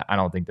there. But I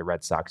don't think the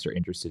Red Sox are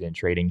interested in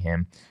trading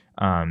him.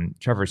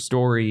 Trevor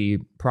Story,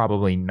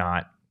 probably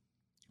not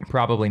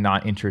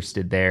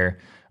interested there.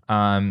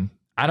 I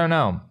don't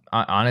know.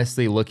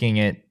 Honestly, looking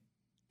at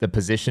the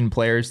position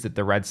players that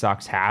the Red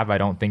Sox have, I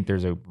don't think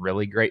there's a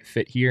really great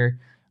fit here.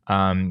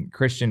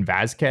 Christian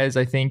Vazquez,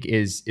 I think,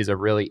 is a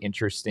really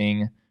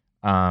interesting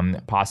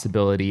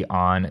possibility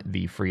on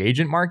the free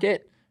agent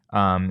market.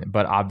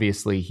 But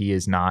obviously he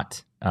is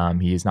not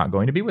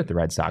going to be with the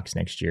Red Sox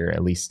next year,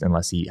 at least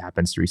unless he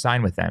happens to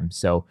resign with them.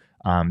 So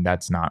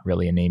that's not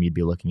really a name you'd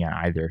be looking at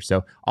either.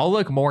 So I'll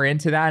look more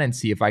into that and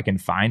see if I can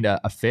find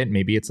a fit.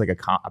 Maybe it's like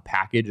a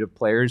package of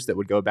players that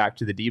would go back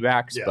to the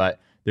D-backs, but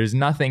there's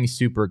nothing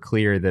super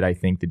clear that I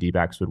think the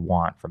D-backs would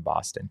want from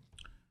Boston.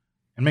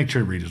 And make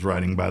sure to read his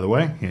writing, by the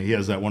way. He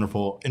has that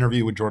wonderful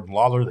interview with Jordan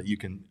Lawler that you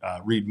can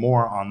read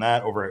more on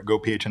that over at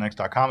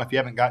gophnx.com. If you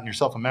haven't gotten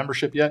yourself a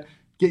membership yet,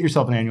 get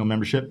yourself an annual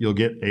membership. You'll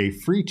get a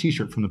free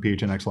t-shirt from the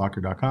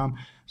phnxlocker.com,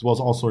 as well as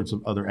all sorts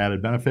of other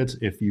added benefits.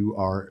 If you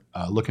are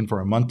looking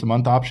for a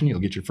month-to-month option, you'll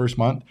get your first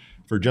month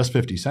for just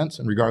 50 cents.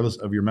 And regardless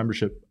of your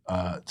membership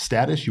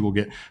status, you will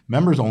get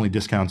members-only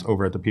discounts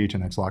over at the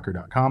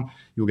phnxlocker.com.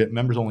 You'll get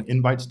members-only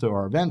invites to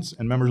our events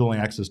and members-only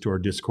access to our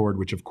Discord,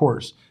 which, of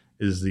course,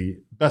 is the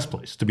best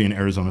place to be an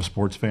Arizona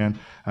sports fan.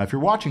 If you're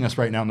watching us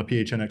right now on the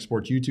PHNX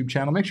Sports YouTube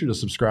channel, make sure to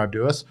subscribe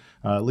to us.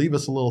 Leave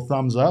us a little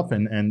thumbs up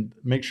and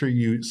make sure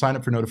you sign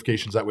up for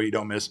notifications. That way you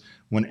don't miss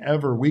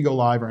whenever we go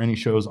live or any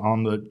shows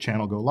on the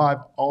channel go live.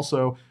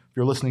 Also, if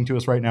you're listening to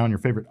us right now on your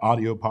favorite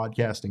audio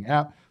podcasting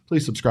app,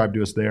 please subscribe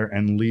to us there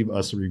and leave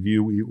us a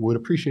review. We would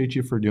appreciate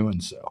you for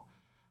doing so.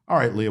 All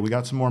right, Leah, we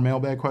got some more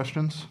mailbag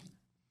questions.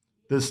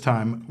 This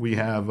time we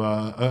have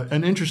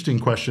an interesting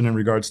question in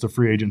regards to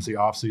free agency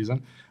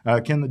offseason.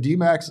 Can the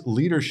D-backs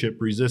leadership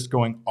resist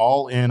going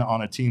all in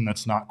on a team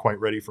that's not quite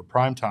ready for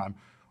prime time?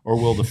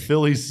 Or will the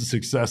Phillies'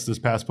 success this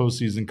past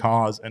postseason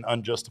cause an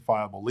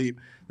unjustifiable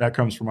leap? That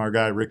comes from our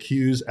guy Rick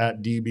Hughes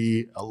at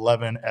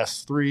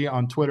DB11S3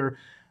 on Twitter.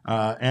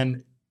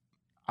 And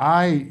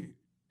I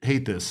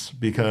hate this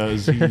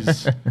because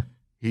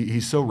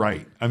he's so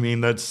right. I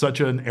mean, that's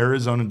such an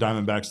Arizona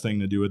Diamondbacks thing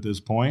to do at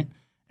this point.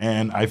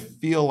 And I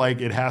feel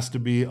like it has to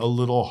be a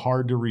little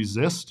hard to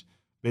resist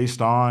based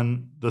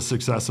on the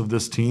success of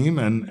this team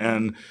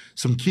and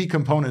some key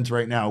components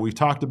right now. We've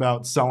talked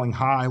about selling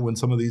high when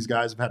some of these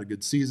guys have had a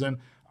good season.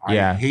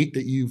 I hate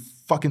that you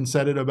fucking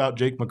said it about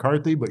Jake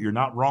McCarthy, but you're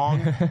not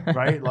wrong,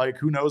 right? Like,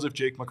 who knows if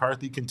Jake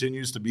McCarthy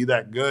continues to be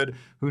that good?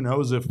 Who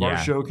knows if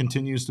Varsho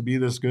continues to be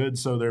this good?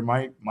 So there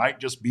might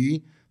just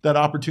be that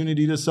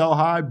opportunity to sell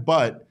high.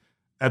 But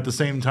at the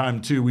same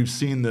time, too, we've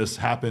seen this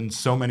happen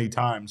so many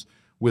times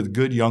with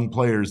good young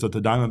players that the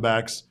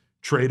Diamondbacks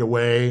trade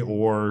away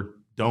or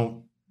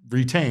don't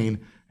retain,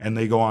 and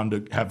they go on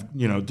to have,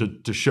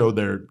 to show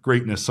their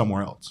greatness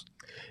somewhere else.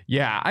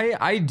 Yeah,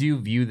 I do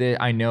view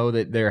that. I know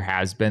that there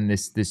has been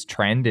this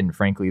trend and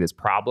frankly this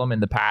problem in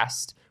the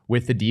past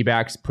with the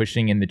D-backs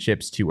pushing in the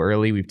chips too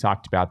early. We've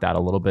talked about that a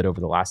little bit over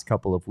the last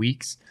couple of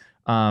weeks.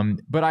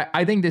 But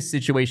I think this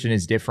situation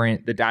is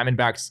different. The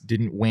Diamondbacks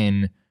didn't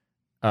win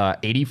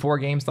 84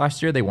 games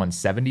last year. They won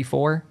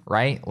 74,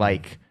 right?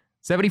 Like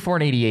 74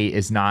 and 88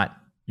 is not,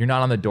 you're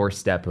not on the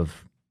doorstep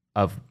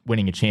of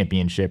winning a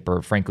championship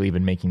or frankly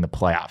even making the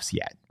playoffs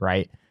yet,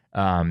 right?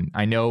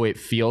 I know it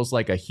feels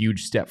like a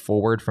huge step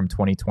forward from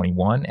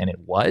 2021, and it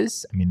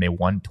was. I mean, they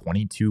won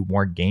 22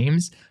 more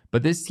games,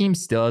 but this team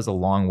still has a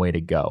long way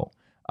to go.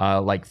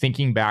 Like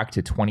thinking back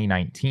to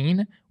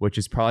 2019, which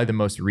is probably the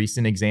most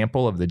recent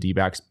example of the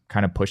D-backs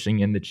kind of pushing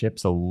in the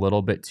chips a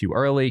little bit too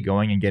early,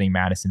 going and getting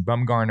Madison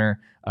Bumgarner,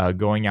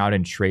 going out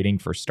and trading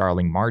for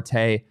Starling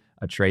Marte,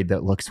 a trade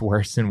that looks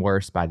worse and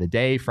worse by the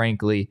day,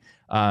 frankly.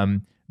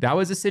 That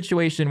was a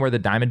situation where the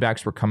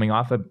Diamondbacks were coming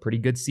off a pretty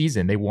good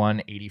season. They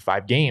won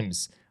 85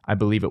 games, I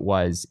believe it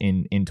was,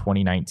 in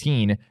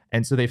 2019.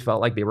 And so they felt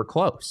like they were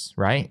close,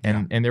 right?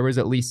 And there was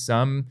at least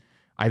some,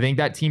 I think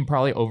that team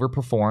probably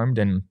overperformed,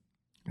 and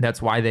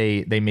that's why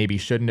they maybe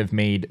shouldn't have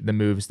made the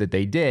moves that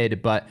they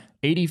did. But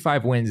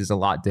 85 wins is a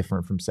lot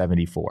different from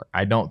 74.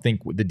 I don't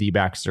think the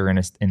D-backs are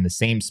in the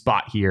same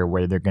spot here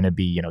where they're going to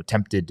be,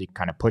 tempted to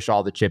kind of push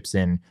all the chips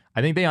in.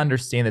 I think they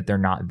understand that they're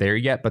not there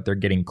yet, but they're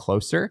getting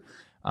closer.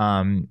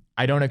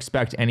 I don't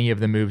expect any of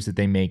the moves that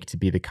they make to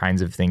be the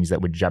kinds of things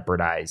that would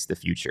jeopardize the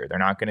future. They're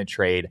not going to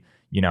trade,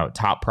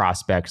 top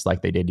prospects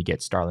like they did to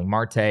get Starling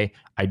Marte.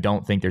 I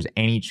don't think there's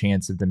any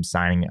chance of them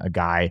signing a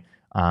guy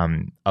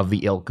of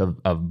the ilk of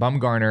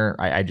Bumgarner.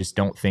 I just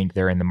don't think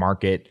they're in the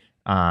market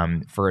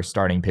for a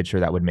starting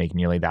pitcher that would make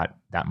nearly that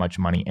much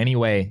money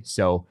anyway.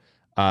 So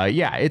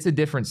it's a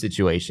different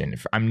situation.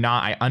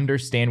 I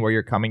understand where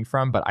you're coming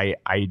from, but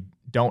I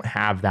don't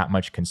have that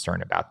much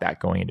concern about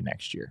that going into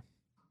next year.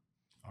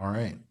 All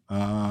right.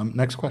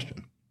 Next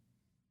question.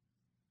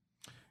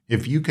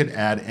 If you could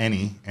add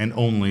any and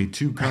only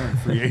 2 current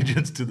free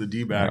agents to the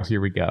D-backs, here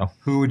we go.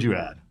 Who would you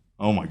add?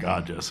 Oh my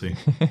God, Jesse.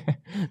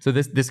 So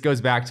this goes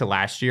back to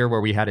last year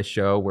where we had a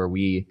show where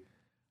we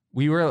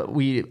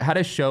had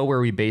a show where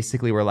we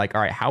basically were like,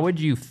 all right, how would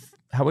you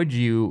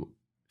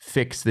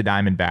fix the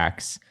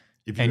Diamondbacks?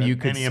 And you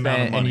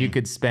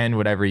could spend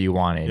whatever you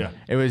wanted. Yeah.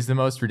 It was the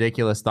most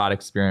ridiculous thought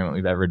experiment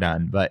we've ever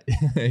done, but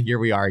here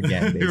we are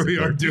again. Here we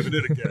are doing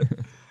it again.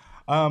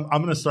 I'm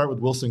going to start with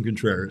Wilson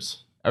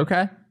Contreras.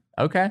 Okay.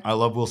 I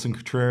love Wilson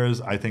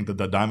Contreras. I think that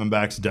the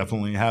Diamondbacks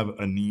definitely have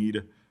a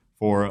need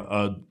for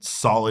a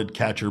solid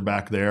catcher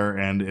back there.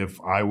 And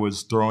if I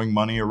was throwing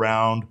money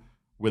around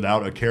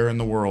without a care in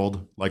the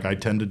world, like I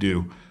tend to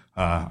do,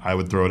 I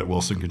would throw it at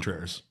Wilson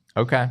Contreras.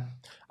 Okay.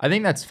 I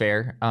think that's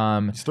fair.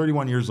 He's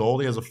 31 years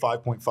old. He has a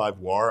 5.5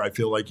 WAR. I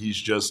feel like he's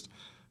just,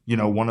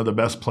 one of the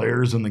best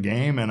players in the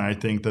game. And I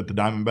think that the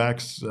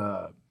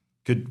Diamondbacks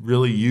could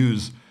really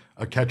use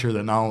a catcher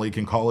that not only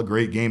can call a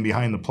great game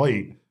behind the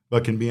plate,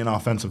 but can be an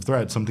offensive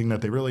threat, something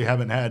that they really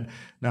haven't had.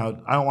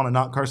 Now, I don't want to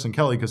knock Carson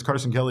Kelly because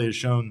Carson Kelly has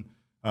shown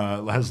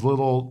has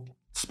little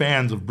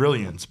spans of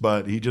brilliance,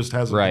 but he just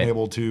hasn't been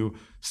able to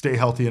stay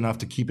healthy enough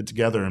to keep it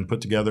together and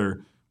put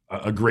together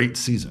a great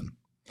season.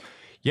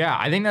 Yeah,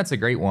 I think that's a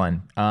great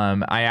one.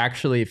 I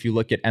actually, if you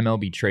look at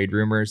MLB trade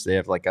rumors, they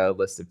have like a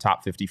list of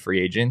top 50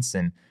 free agents,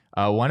 and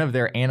one of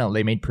their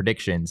they made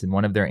predictions, and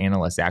one of their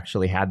analysts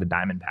actually had the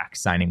Diamondbacks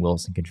signing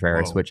Wilson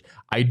Contreras, which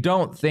I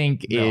don't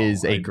think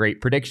is a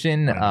great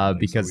prediction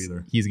because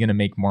he's going to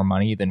make more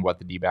money than what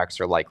the D-backs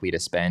are likely to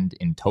spend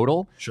in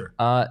total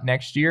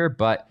next year.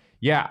 But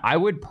yeah, I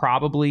would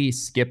probably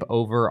skip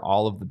over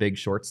all of the big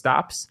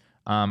shortstops.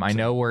 I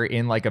know we're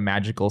in like a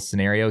magical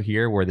scenario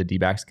here where the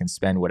D-backs can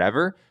spend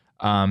whatever.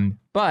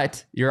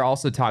 But you're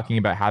also talking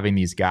about having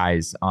these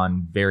guys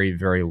on very,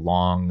 very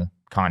long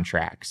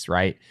contracts,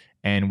 right?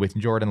 And with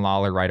Jordan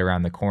Lawler right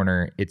around the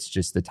corner, it's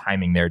just the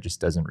timing there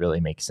just doesn't really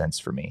make sense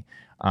for me.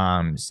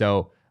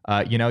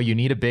 You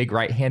need a big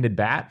right-handed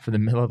bat for the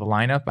middle of the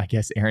lineup. I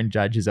guess Aaron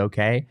Judge is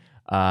okay.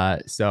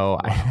 I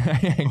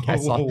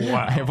guess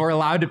if we're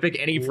allowed to pick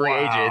any free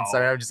agents,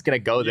 I'm just going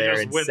to go there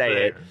and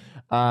say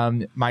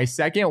it. My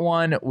second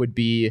one would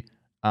be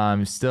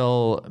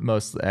still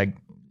most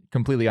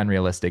completely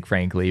unrealistic,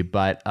 frankly,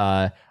 but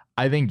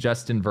I think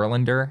Justin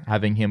Verlander,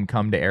 having him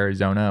come to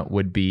Arizona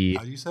would be.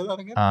 How do you say that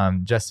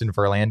again? Justin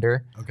Verlander.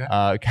 Okay.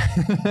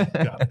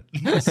 Got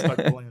it. Stuck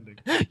the landing.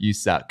 You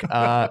suck.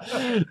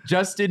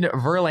 Justin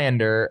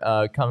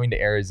Verlander coming to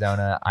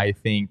Arizona, I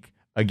think,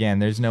 again,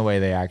 there's no way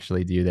they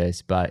actually do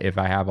this, but if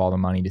I have all the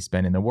money to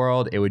spend in the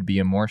world, it would be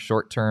a more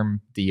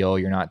short-term deal.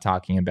 You're not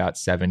talking about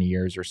 7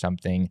 years or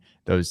something.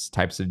 Those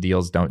types of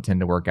deals don't tend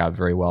to work out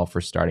very well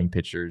for starting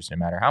pitchers, no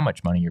matter how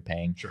much money you're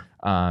paying. Sure.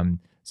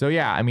 So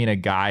yeah, I mean, a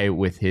guy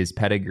with his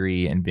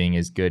pedigree and being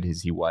as good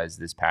as he was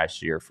this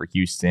past year for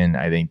Houston,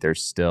 I think he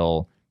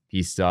still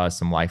has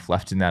some life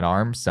left in that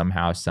arm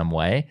somehow, some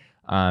way.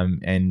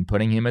 And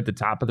putting him at the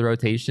top of the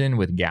rotation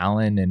with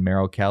Gallen and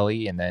Merrill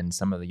Kelly and then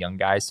some of the young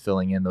guys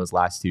filling in those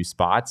last 2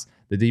 spots,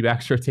 the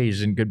D-backs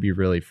rotation could be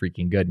really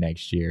freaking good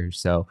next year.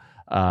 So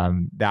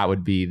that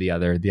would be the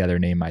other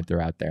name I'd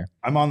throw out there.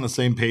 I'm on the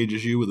same page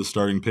as you with a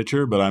starting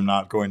pitcher, but I'm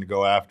not going to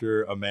go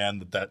after a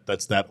man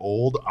that's that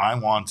old. I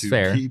want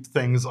to keep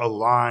things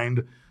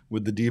aligned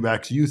with the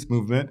D-backs youth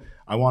movement.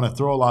 I want to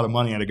throw a lot of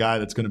money at a guy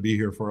that's going to be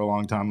here for a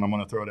long time, and I'm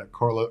going to throw it at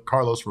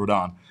Carlos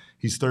Rodon.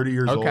 He's 30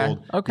 years old.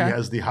 Okay. He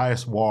has the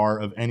highest WAR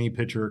of any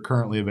pitcher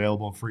currently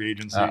available in free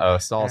agency.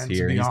 Saul's And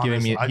here.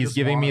 He's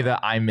giving me the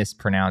I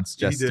mispronounced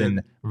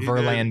Justin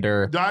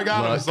Verlander. I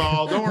got him,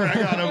 Saul. Don't worry, I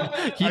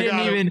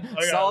got him.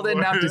 Saul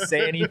didn't have to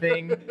say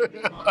anything.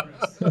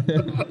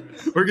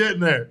 We're getting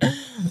there.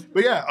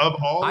 But yeah, of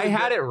all I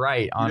had it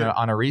right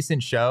on a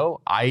recent show.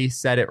 I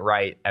said it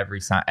right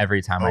every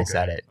time I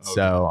said it. Okay.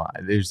 So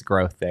there's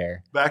growth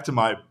there. Back to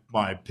my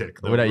pick.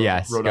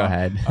 Yes, go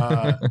ahead.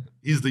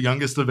 He's the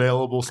youngest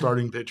available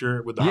starting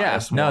pitcher with the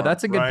highest WAR,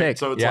 that's a good pick.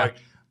 So it's like,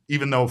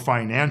 even though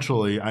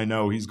financially I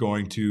know he's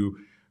going to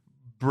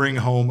bring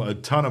home a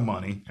ton of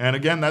money, and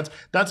again,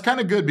 that's kind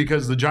of good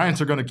because the Giants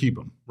are going to keep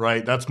him,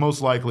 right? That's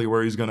most likely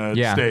where he's going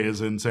to stay,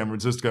 is in San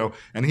Francisco,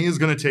 and he is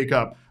going to take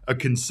up a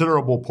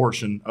considerable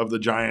portion of the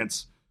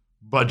Giants'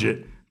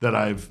 budget that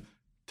I've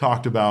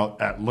talked about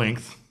at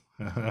length.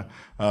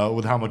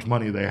 With how much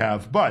money they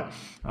have. But,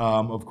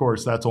 of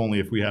course, that's only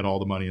if we had all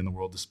the money in the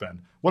world to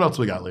spend. What else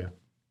we got, Leah?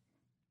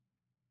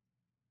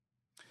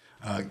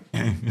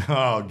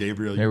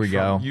 Gabriel, there we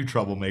go. You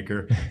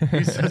troublemaker.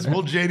 He says,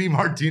 will JD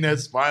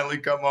Martinez finally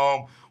come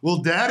home?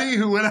 Will Daddy,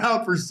 who went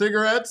out for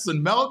cigarettes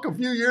and milk a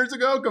few years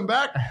ago, come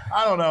back?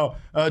 I don't know.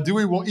 Do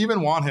we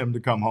even want him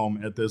to come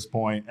home at this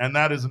point? And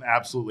that is an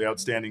absolutely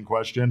outstanding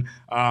question.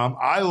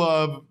 I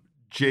love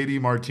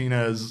JD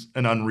Martinez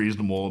an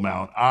unreasonable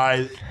amount.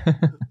 I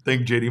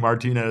think JD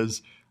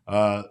Martinez,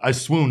 I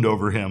swooned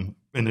over him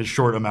in his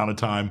short amount of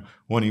time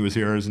when he was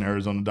here as an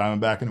Arizona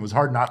Diamondback, and it was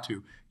hard not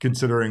to,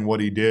 considering what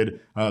he did.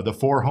 The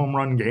 4 home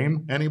run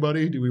game,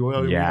 anybody? Do we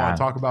want to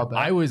talk about that?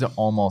 I was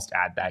almost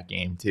at that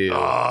game too.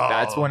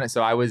 That's when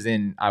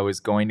I was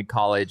going to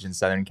college in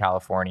Southern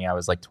California. I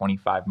was like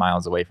 25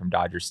 miles away from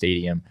Dodger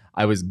Stadium.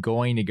 I was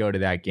going to go to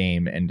that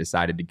game and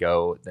decided to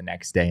go the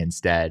next day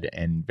instead,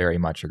 and very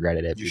much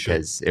regretted it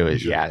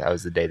that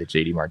was the day that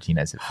JD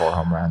Martinez hit 4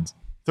 home runs.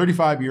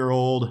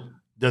 35-year-old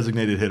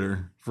designated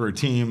hitter for a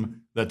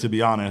team that, to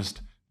be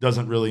honest,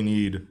 doesn't really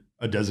need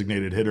a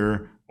designated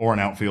hitter or an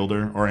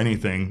outfielder or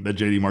anything that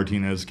JD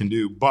Martinez can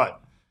do.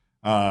 But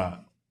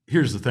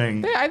here's the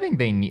thing. I think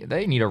they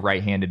need a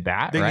right-handed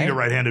bat. They need a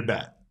right-handed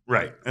bat.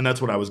 Right. And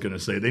that's what I was going to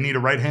say. They need a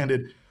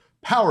right-handed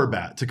power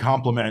bat to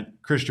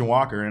complement Christian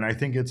Walker. And I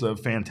think it's a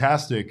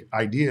fantastic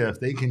idea if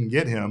they can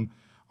get him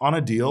on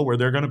a deal where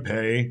they're going to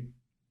pay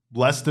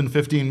less than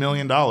 $15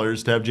 million to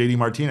have JD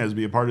Martinez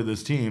be a part of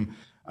this team.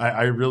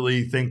 I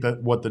really think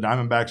that what the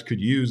Diamondbacks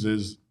could use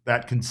is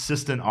that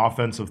consistent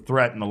offensive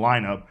threat in the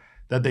lineup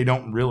that they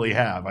don't really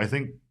have. I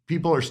think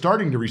people are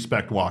starting to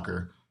respect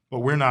Walker, but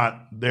we're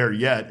not there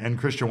yet, and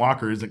Christian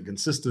Walker isn't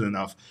consistent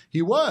enough.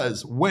 He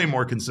was way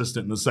more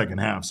consistent in the second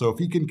half. So if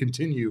he can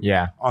continue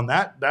on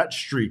that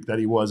streak that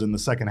he was in the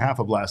second half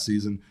of last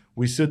season,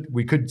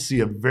 we could see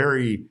a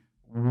very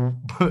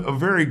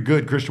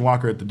good Christian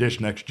Walker at the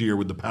dish next year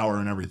with the power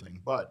and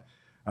everything. But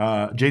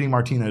JD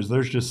Martinez,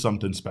 there's just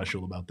something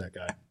special about that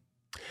guy.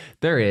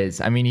 There is.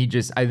 I mean,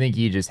 I think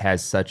he just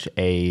has such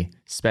a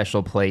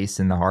special place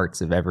in the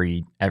hearts of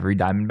every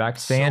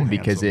Diamondbacks fan,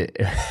 because it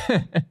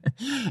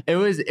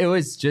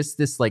was just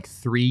this like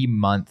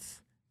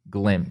 3-month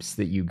glimpse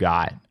that you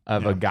got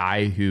of a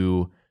guy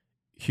who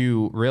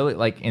really,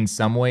 like, in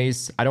some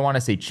ways, I don't want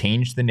to say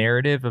changed the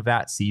narrative of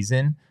that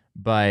season,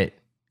 but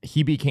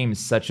he became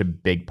such a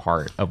big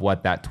part of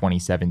what that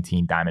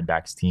 2017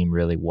 Diamondbacks team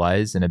really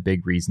was, and a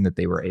big reason that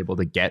they were able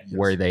to get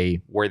where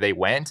they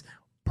went.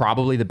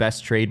 Probably the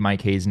best trade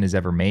Mike Hazen has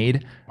ever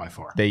made. By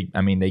far. They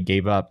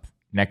gave up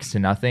next to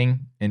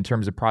nothing in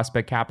terms of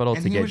prospect capital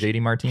to get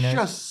JD Martinez.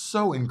 Just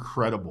so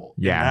incredible.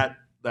 Yeah. In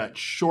that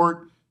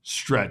short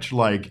stretch.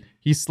 Like,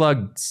 he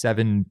slugged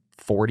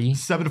 740.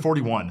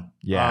 741.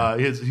 Yeah.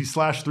 He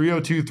slashed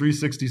 302,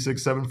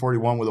 366,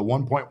 741 with a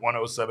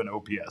 1.107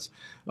 OPS.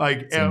 Like,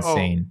 it's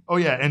insane. Oh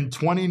yeah, and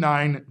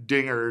 29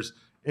 dingers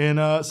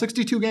in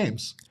 62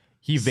 games.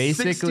 He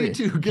basically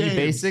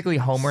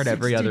homered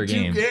every other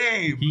game.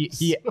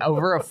 He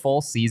over a full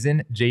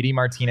season, JD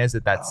Martinez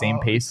at that same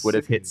pace would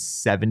have hit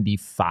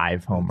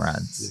 75 home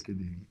runs.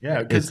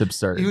 Yeah, it's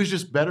absurd. He was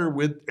just better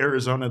with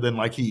Arizona than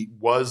like he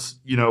was,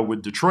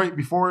 with Detroit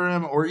before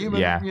him, or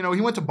even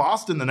he went to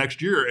Boston the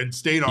next year and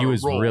stayed on a roll. He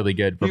was really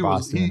good for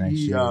Boston the next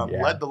year. He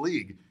led the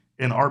league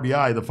in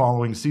RBI the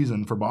following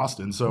season for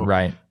Boston. So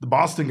the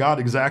Boston got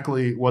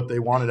exactly what they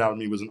wanted out of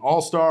him. He was an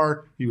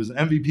all-star. He was an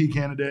MVP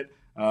candidate.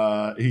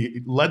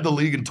 He led the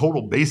league in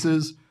total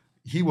bases.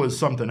 He was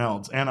something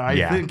else. And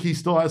I think he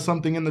still has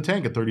something in the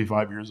tank at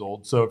 35 years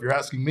old. So if you're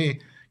asking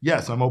me,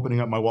 yes, I'm opening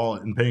up my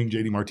wallet and paying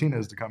JD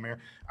Martinez to come here.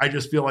 I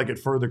just feel like it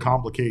further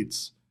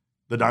complicates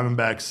the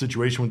Diamondbacks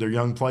situation with their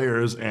young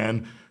players,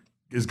 and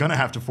is going to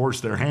have to force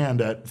their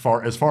hand as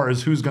far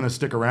as who's going to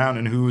stick around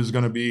and who is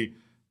going to be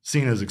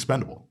seen as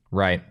expendable.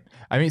 Right.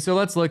 I mean, so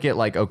let's look at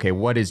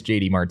what is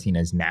JD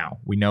Martinez now?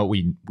 We know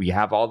we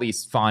have all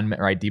these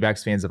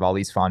D-backs fans have all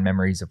these fond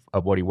memories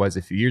of what he was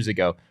a few years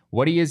ago.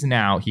 What he is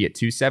now, he hit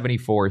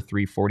 274,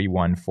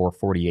 341,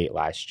 448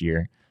 last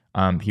year.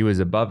 He was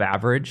above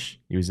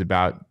average. He was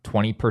about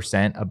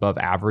 20% above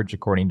average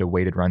according to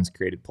weighted runs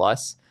created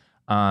plus.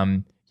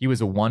 He was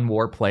a 1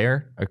 WAR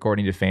player,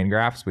 according to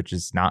Fangraphs, which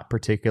is not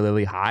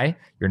particularly high.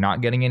 You're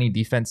not getting any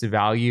defensive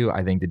value.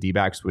 I think the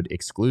D-backs would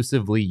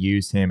exclusively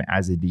use him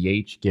as a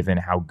DH, given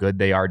how good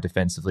they are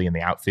defensively in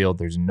the outfield.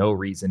 There's no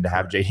reason to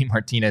have JD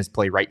Martinez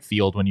play right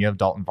field when you have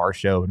Dalton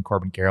Varsho and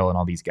Corbin Carroll and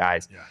all these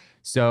guys. Yeah.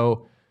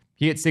 So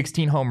he hit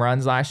 16 home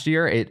runs last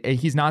year.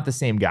 He's not the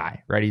same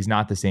guy, right? He's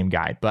not the same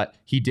guy, but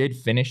he did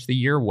finish the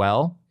year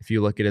well. If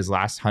you look at his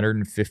last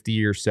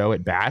 150 or so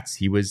at bats,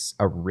 he was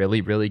a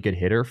really, really good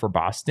hitter for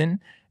Boston.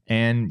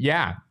 And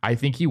yeah, I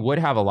think he would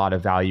have a lot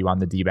of value on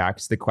the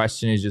D-backs. The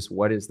question is just,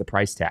 what is the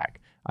price tag?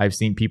 I've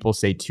seen people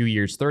say 2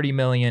 years, $30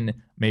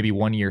 million, maybe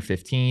 1 year,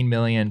 $15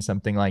 million,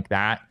 something like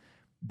that.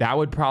 That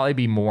would probably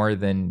be more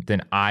than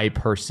I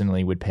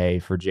personally would pay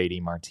for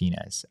JD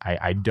Martinez.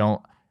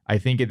 I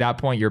think at that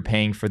point you're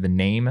paying for the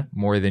name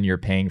more than you're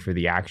paying for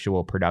the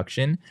actual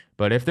production.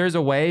 But if there's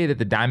a way that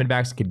the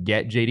Diamondbacks could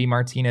get JD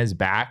Martinez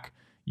back,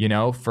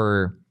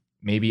 for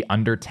maybe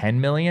under 10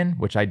 million,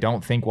 which I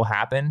don't think will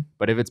happen,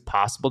 but if it's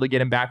possible to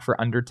get him back for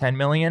under 10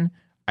 million,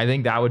 I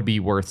think that would be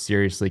worth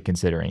seriously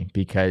considering,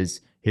 because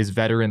his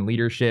veteran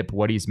leadership,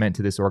 what he's meant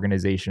to this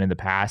organization in the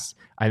past,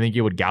 I think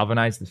it would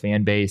galvanize the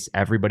fan base.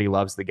 Everybody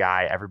loves the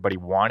guy. Everybody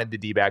wanted the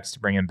D-backs to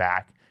bring him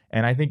back.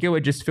 And I think it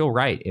would just feel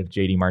right if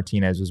JD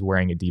Martinez was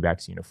wearing a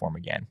D-backs uniform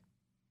again.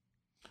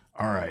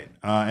 All right.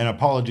 And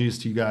apologies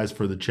to you guys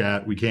for the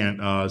chat. We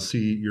can't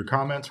see your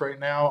comments right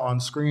now on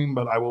screen,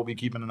 but I will be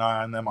keeping an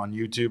eye on them on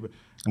YouTube.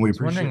 And we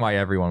appreciate wondering why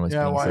everyone was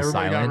being so everybody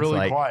silent. Got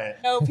really quiet.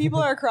 No, people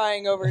are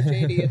crying over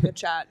JD in the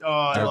chat. Okay.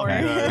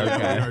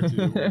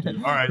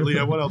 All right,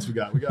 Leah, what else we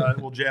got?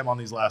 We'll jam on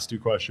these last 2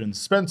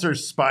 questions. Spencer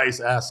Spice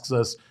asks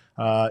us,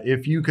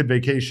 if you could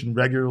vacation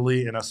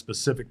regularly in a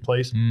specific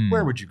place,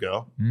 where would you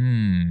go?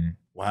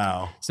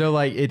 Wow. So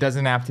it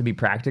doesn't have to be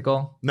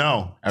practical?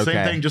 No. Okay.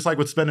 Same thing, just like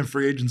with spending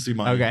free agency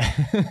money. Okay.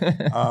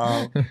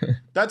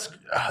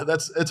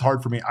 It's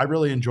hard for me. I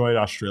really enjoyed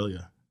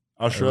Australia.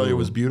 Australia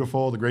was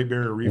beautiful. The Great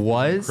Barrier Reef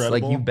was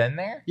incredible. You've been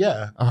there?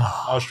 Yeah.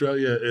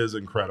 Australia is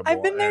incredible.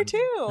 I've been there too.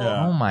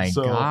 Yeah. Oh my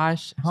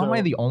gosh. How am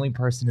I the only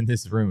person in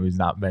this room who's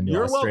not been to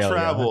Australia? You're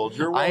well-traveled.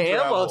 I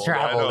am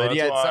well-traveled. And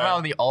yet somehow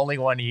I'm the only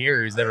one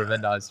here who's never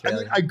been to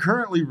Australia. I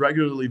currently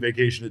regularly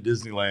vacation at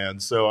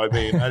Disneyland. So, I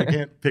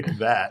can't pick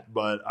that.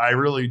 But I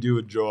really do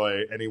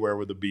enjoy anywhere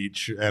with a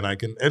beach. And I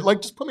can,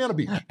 just put me on a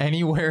beach.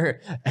 Anywhere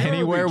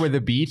with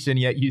a beach. And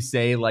yet you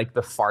say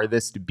the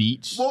farthest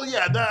beach. Well,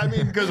 yeah.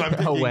 Because I'm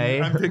thinking away.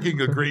 I'm picking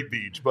a great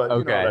beach, but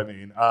you know what I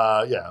mean.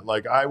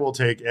 I will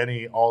take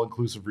any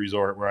all-inclusive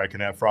resort where I can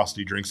have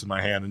frosty drinks in my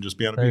hand and just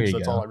be on a beach.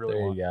 That's all I really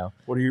want. There you go.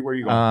 Where are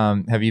you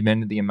going? Have you been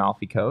to the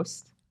Amalfi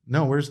Coast?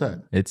 No, where's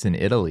that? It's in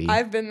Italy.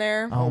 I've been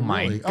there. Oh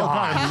my god,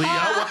 God,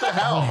 Leah, what the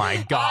hell? Oh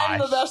my gosh, I'm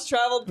the best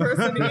traveled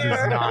person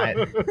here.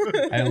 I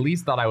at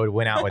least thought I would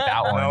win out with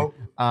that one.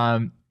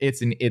 No.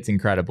 It's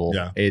incredible.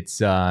 Yeah.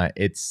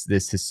 It's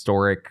this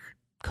historic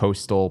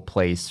coastal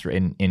place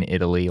in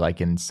Italy,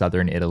 in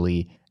southern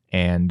Italy.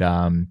 And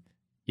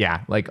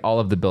all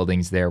of the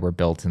buildings there were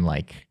built in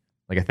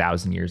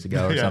 1,000 years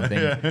ago or something.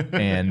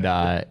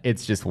 And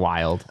it's just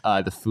wild.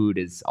 The food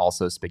is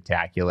also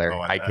spectacular.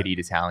 I could eat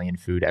Italian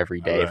food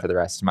every day for the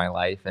rest of my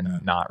life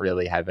and not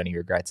really have any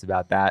regrets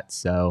about that.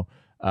 So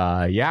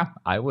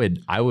I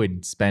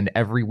would spend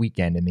every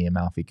weekend in the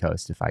Amalfi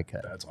Coast if I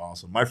could. That's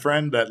awesome. My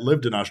friend that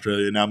lived in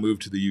Australia now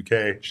moved to the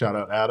UK. Shout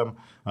out Adam.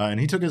 And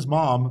he took his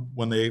mom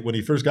when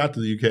he first got to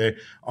the UK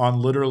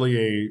on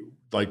literally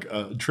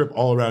a trip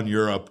all around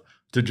Europe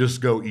to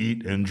just go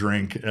eat and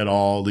drink at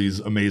all these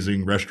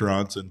amazing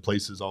restaurants and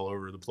places all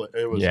over the place.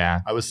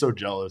 I was so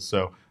jealous.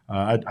 So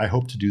I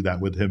hope to do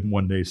that with him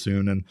one day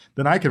soon. And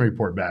then I can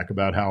report back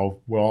about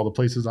all the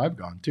places I've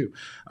gone too.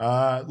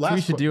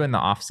 We should do in the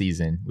off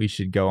season. We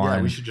should go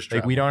on. We should just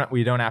travel.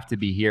 we don't have to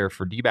be here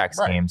for D-backs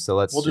games.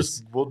 So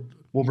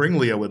we'll bring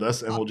Leah with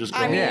us and we'll just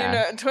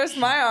go. Twist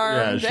my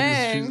arm.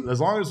 She's, as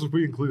long as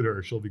we include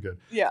her, she'll be good.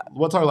 Yeah.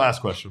 What's our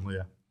last question,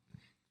 Leah?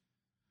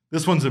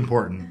 This one's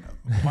important.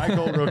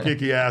 Michael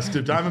Rokicki asked,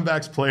 if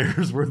Diamondbacks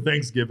players were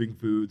Thanksgiving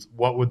foods,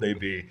 what would they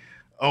be?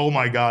 Oh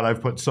my God,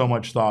 I've put so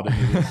much thought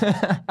into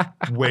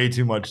this. Way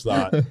too much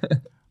thought.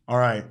 All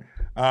right.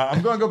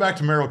 I'm going to go back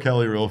to Merrill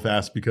Kelly real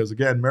fast because,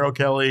 again, Merrill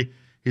Kelly,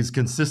 his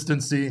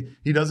consistency,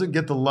 he doesn't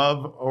get the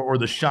love or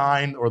the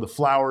shine or the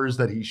flowers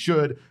that he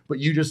should, but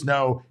you just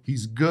know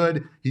he's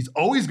good. He's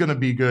always going to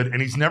be good,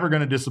 and he's never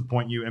going to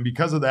disappoint you. And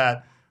because of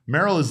that,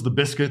 Merrill is the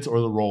biscuits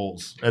or the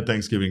rolls at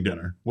Thanksgiving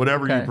dinner,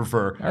 whatever you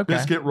prefer. Okay.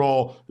 Biscuit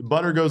roll, the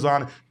butter goes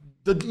on.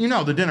 The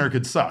dinner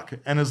could suck.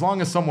 And as long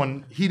as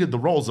someone heated the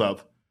rolls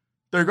up,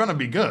 they're going to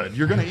be good.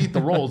 You're going to eat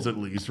the rolls at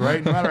least,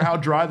 right? No matter how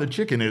dry the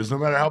chicken is, no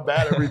matter how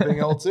bad everything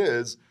else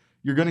is,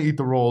 you're going to eat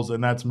the rolls,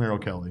 and that's Merrill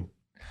Kelly.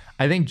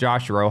 I think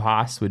Josh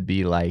Rojas would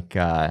be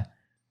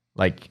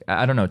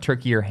I don't know,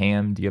 turkey or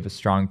ham. Do you have a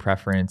strong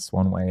preference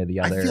one way or the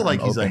other? I feel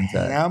like he's a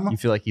ham. You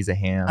feel like he's a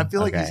ham? I feel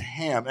like he's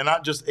ham, and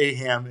not just a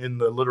ham in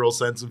the literal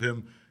sense of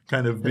him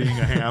kind of being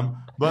a ham,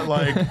 but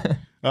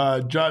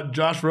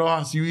Josh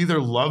Rojas, you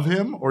either love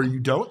him or you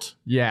don't.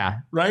 Yeah.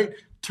 Right?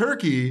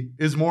 Turkey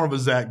is more of a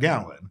Zach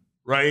Gallen,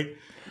 right?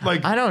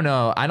 Like, I don't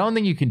know. I don't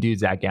think you can do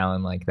Zach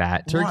Gallen like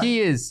that. Turkey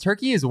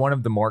is one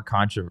of the more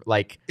controversial.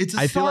 Like, it's a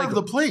I star feel like of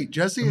the plate,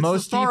 Jesse. It's the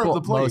star of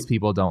the plate. Most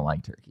people don't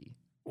like turkey.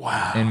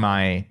 Wow.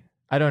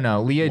 I don't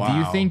know, Leah. Wow. Do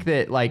you think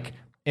that, like,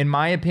 in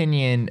my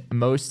opinion,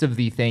 most of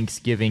the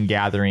Thanksgiving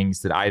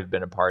gatherings that I've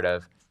been a part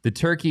of, the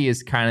turkey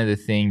is kind of the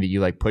thing that you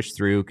like push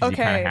through because you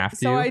kind of have to.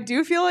 So I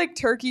do feel like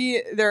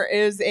turkey, there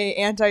is a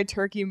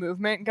anti-turkey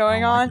movement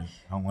going on. I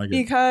don't like it.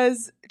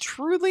 Because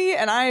truly,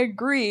 and I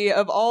agree,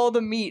 of all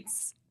the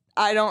meats,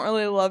 I don't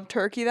really love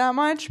turkey that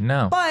much.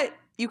 No. But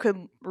you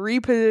could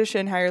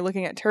reposition how you're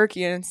looking at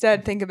turkey and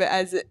instead think of it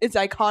as it's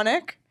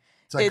iconic.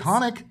 It's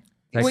iconic.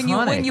 When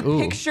you Ooh.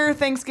 picture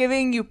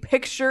Thanksgiving, you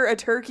picture a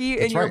turkey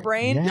in your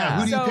brain. Yeah.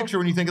 Who do you picture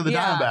when you think of the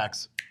yeah.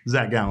 Diamondbacks?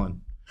 Zach Gallen.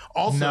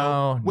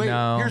 Also,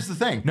 here's the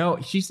thing. No,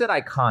 she said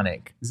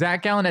iconic.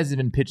 Zach Gallen hasn't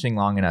been pitching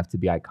long enough to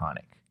be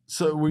iconic.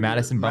 So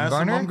Madison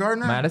Bumgarner?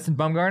 Madison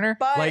Bumgarner?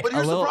 But like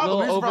here's a little, the problem.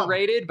 little Here's the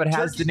overrated, but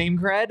has Turkey. the name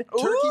cred.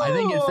 Turkey. I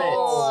think it fits.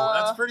 Oh,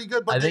 that's pretty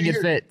good. But I think it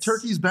fits.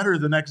 Turkey's better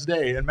the next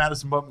day, and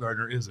Madison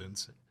Bumgarner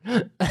isn't. You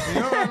know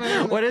what I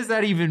mean? What does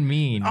that even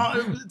mean?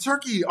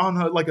 Turkey on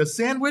a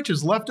sandwich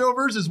as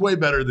leftovers is way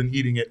better than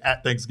eating it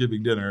at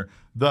Thanksgiving dinner.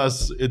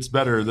 Thus, it's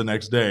better the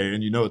next day,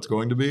 and you know it's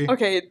going to be.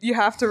 Okay, you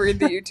have to read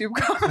the YouTube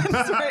comments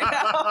right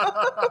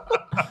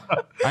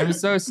now. I'm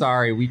so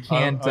sorry. We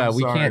can't.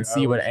 We sorry. can't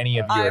see what any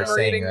of you are I'm saying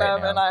reading right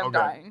them now. and I'm Okay.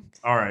 dying.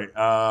 All right.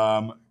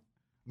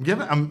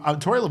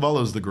 Torey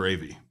Lovullo's the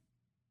gravy.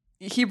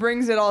 He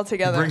brings it all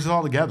together. He brings it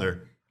all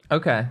together.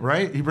 Okay.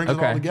 Right? He brings it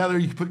all Okay. together.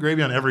 You can put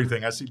gravy on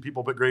everything. I see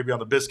people put gravy on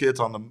the biscuits,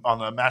 on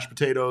the mashed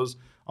potatoes,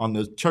 on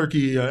the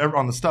turkey,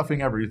 on the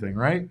stuffing, everything,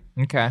 right?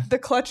 Okay. The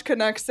Clutch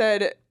Connect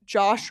said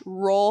Josh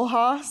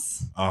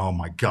Rollhaus. Oh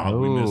my God,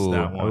 we missed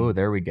that one. Oh,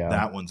 there we go.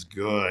 That one's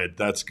good.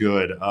 That's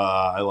good.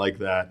 I like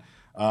that.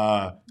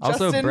 Also,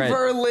 Justin Brett.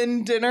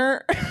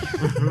 Verlinden.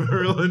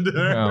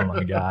 Oh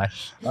my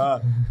gosh.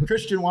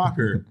 Christian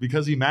Walker,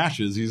 because he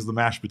mashes, he's the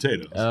mashed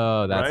potatoes.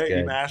 Oh, that's right? good.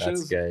 He mashes.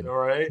 That's good. All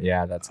right.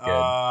 Yeah, that's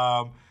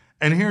good.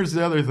 And here's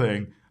the other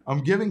thing.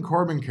 I'm giving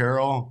Corbin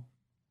Carroll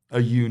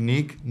a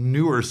unique,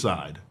 newer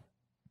side,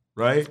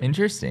 right?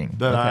 Interesting.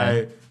 That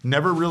Okay. I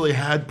never really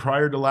had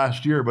prior to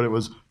last year, but it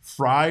was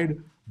fried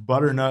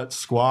butternut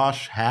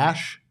squash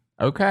hash,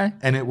 Okay.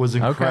 and it was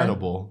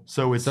incredible.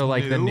 So it's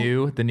like the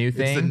new thing.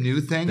 It's the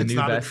new thing. The It's new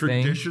not a best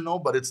thing? traditional,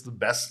 but it's the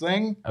best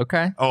thing.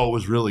 Okay. Oh, it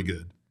was really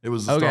good. It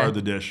was the star Okay. of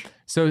the dish.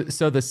 So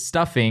the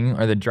stuffing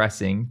or the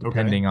dressing,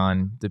 depending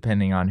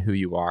on who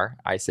you are,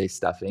 I say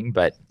stuffing,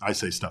 but I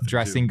say stuff.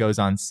 dressing goes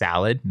on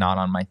salad, not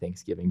on my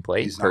Thanksgiving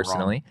plate. He's not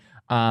Personally,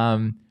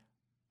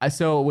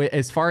 so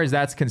as far as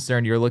that's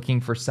concerned, you're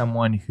looking for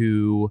someone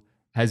who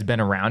has been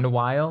around a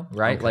while,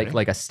 right? Okay.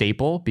 Like a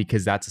staple,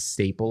 because that's a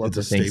staple of It's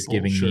the a staple,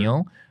 Thanksgiving sure.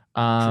 meal.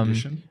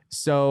 Tradition.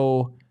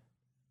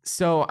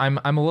 So I'm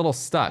a little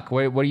stuck.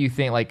 What do you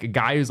think? Like a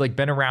guy who's like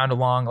been around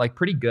along, like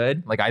pretty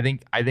good. Like I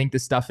think the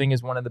stuffing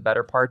is one of the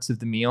better parts of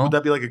the meal. Would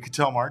that be like a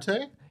Cattell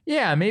Marte?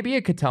 Yeah, maybe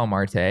a Cattell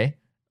Marte,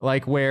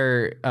 like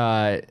where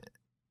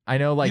I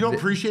know like you don't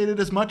appreciate it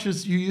as much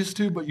as you used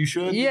to, but you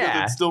should. Yeah.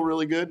 Because it's still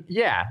really good.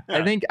 Yeah, Yeah.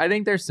 I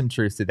think there's some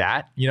truth to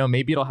that. You know,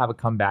 maybe it'll have a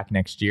comeback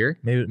next year.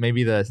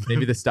 Maybe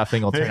the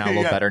stuffing will turn out a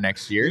little Yeah. better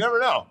next year. You never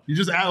know. You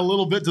just add a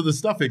little bit to the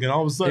stuffing, and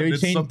all of a sudden Maybe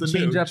it's change- something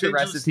change new. up the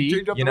recipe,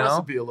 Change up you the know?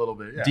 recipe a little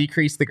bit. Yeah.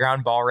 Decrease the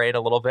ground ball rate a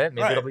little bit.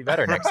 Maybe Right. it'll be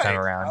better next time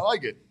Right. around. I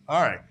like it. All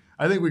right.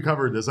 I think we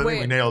covered this. I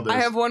think we nailed this. I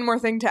have one more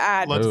thing to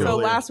add. Let's go, So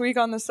Leah. last week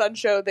on the Sun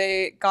Show,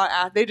 they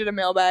did a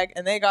mailbag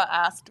and they got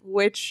asked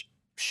which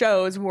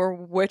shows were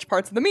which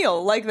parts of the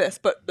meal, like this,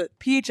 but the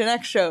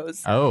PHNX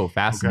shows. Oh,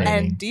 fascinating.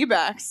 And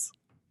D-backs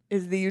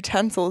is the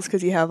utensils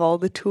because you have all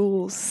the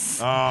tools.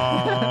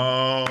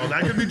 Oh,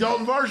 that could be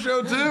Dalton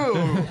Varsho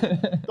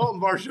too. Dalton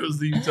Varsho's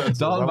the utensils.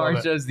 Dalton I love it.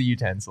 Varsho's the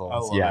utensils. I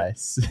love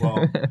Yes.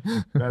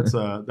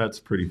 Well, that's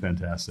pretty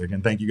fantastic.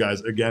 And thank you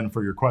guys again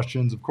for your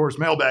questions. Of course,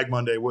 Mailbag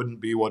Monday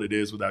wouldn't be what it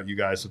is without you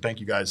guys. So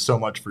thank you guys so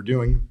much for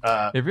doing.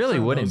 It really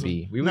sending wouldn't those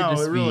be. in. We would No,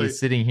 just it really- be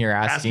sitting here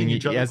asking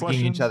each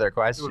other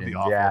questions. It would be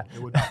awful. Yeah.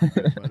 It would not be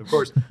good. But of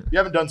course, if you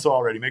haven't done so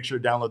already, make sure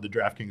to download the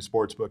DraftKings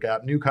Sportsbook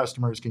app. New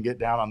customers can get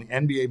down on the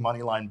NBA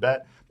Moneyline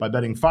bet by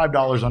betting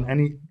 $5 on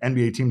any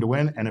NBA team to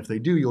win. And if they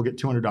do, you'll get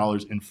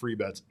 $200 in free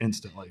bets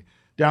instantly.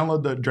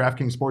 Download the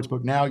DraftKings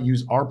Sportsbook now.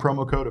 Use our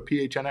promo code of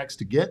PHNX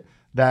to get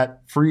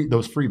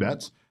those free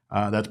bets.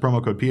 That's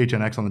promo code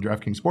PHNX on the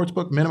DraftKings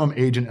Sportsbook. Minimum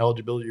age and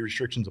eligibility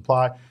restrictions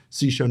apply.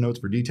 See show notes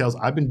for details.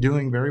 I've been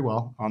doing very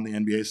well on the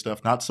NBA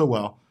stuff, not so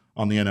well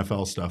on the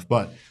NFL stuff,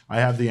 but I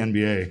have the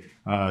NBA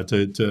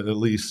to at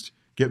least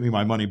get me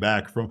my money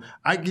back from.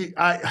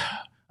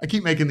 I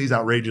keep making these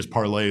outrageous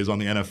parlays on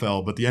the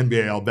NFL, but the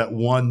NBA, I'll bet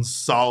one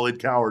solid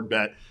coward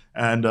bet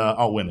and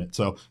I'll win it.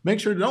 So make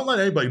sure, don't let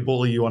anybody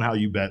bully you on how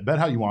you bet. Bet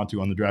how you want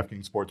to on the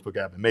DraftKings Sportsbook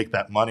app and make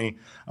that money.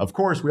 Of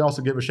course, we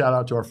also give a shout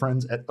out to our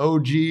friends at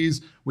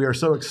OG's. We are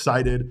so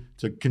excited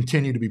to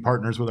continue to be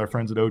partners with our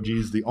friends at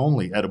OG's, the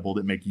only edible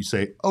that make you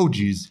say, "Oh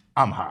geez,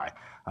 I'm high."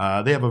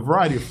 They have a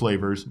variety of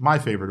flavors. My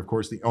favorite, of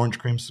course, the orange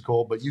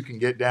creamsicle, but you can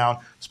get down,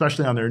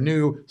 especially on their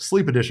new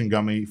Sleep Edition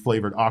gummy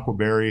flavored aqua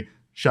berry.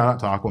 shout out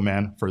to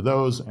Aquaman for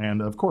those.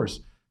 And of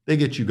course, they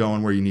get you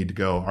going where you need to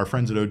go. Our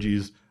friends at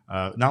OG's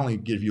not only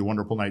give you a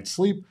wonderful night's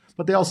sleep,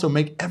 but they also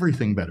make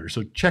everything better.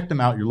 So check them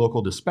out. Your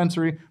local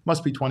dispensary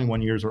must be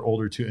 21 years or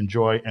older to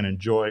enjoy, and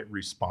enjoy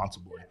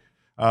responsibly.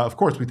 Of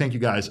course, we thank you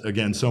guys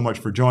again so much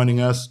for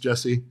joining us.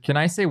 Jesse? Can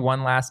I say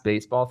one last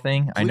baseball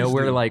thing? I know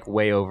we're like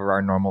way over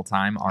our normal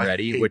time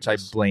already, which I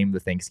blame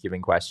the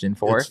Thanksgiving question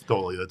for. It's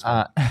totally, that's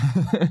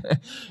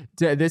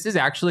fine. This is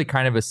actually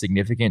kind of a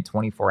significant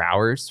 24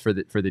 hours for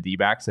the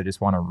D-backs. I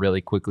just want to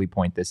really quickly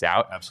point this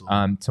out.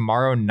 Absolutely.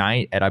 Tomorrow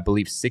night at, I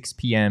believe, 6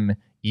 p.m.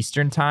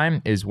 Eastern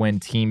time is when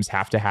teams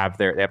have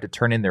to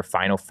turn in their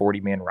final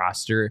 40-man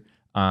roster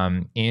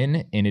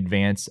in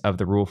advance of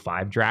the Rule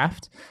 5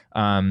 draft.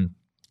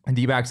 And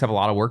D-backs have a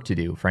lot of work to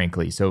do,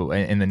 frankly. So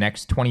in the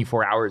next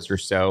 24 hours or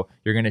so,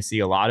 you're going to see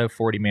a lot of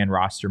 40-man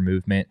roster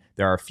movement.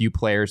 There are a few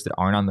players that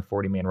aren't on the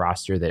 40-man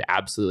roster that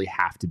absolutely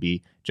have to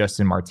be.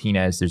 Justin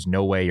Martinez, there's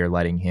no way you're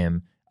letting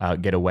him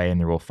get away in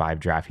the Rule 5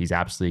 draft. He's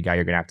absolutely a guy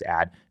you're going to have to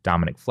add.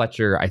 Dominic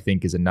Fletcher, I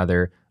think, is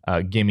another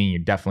gimme. You're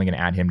definitely going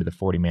to add him to the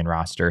 40-man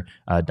roster.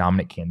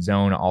 Dominic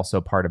Canzone, also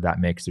part of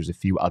that mix. There's a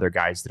few other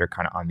guys that are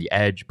kind of on the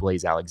edge.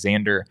 Blaze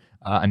Alexander,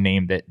 a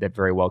name that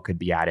very well could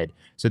be added.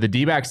 So the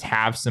D-backs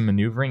have some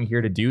maneuvering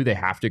here to do. They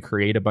have to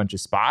create a bunch of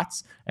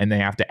spots, and they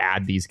have to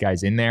add these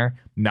guys in there.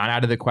 Not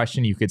out of the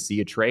question you could see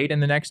a trade in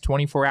the next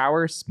 24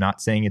 hours.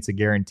 Not saying it's a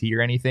guarantee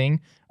or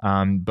anything,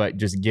 but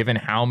just given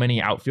how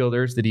many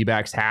outfielders the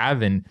D-backs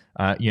have and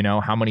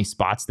how many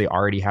spots they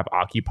already have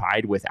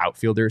occupied with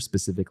outfielders,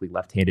 specifically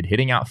left-handed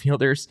hitting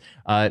outfielders,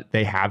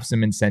 they have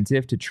some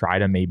incentive to try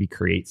to maybe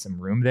create some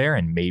room there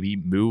and maybe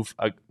move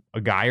a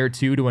guy or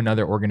two to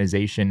another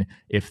organization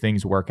if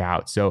things work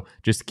out. So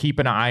just keep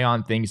an eye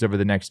on things over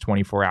the next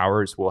 24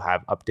 hours. We'll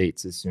have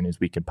updates as soon as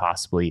we could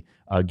possibly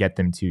get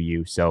them to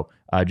you. So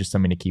just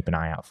something to keep an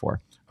eye out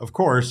for. Of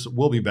course,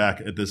 we'll be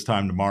back at this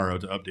time tomorrow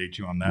to update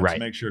you on that. Right. So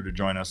make sure to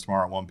join us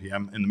tomorrow at 1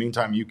 p.m. In the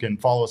meantime, you can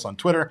follow us on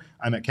Twitter.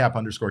 I'm at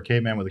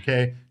cap_Kman with a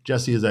K.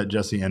 Jesse is at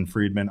Jesse N.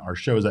 Friedman. Our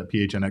show is at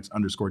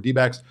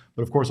PHNX_D-backs.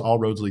 But of course, all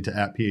roads lead to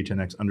at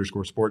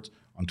PHNX_sports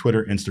on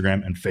Twitter,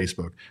 Instagram, and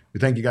Facebook.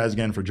 We thank you guys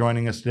again for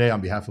joining us today.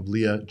 On behalf of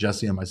Leah,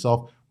 Jesse, and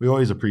myself, we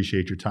always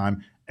appreciate your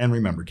time. And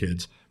remember,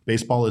 kids,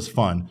 baseball is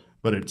fun,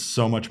 but it's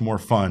so much more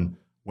fun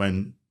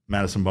when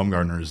Madison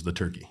Bumgarner is the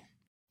turkey.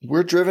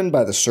 We're driven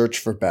by the search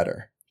for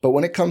better. But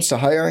when it comes to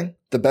hiring,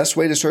 the best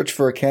way to search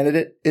for a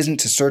candidate isn't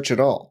to search at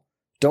all.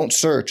 Don't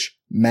search,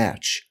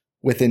 match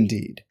with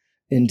Indeed.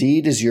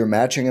 Indeed is your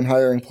matching and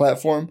hiring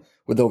platform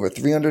with over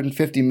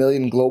 350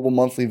 million global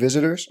monthly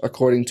visitors,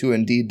 according to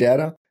Indeed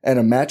data, and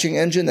a matching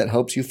engine that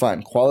helps you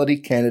find quality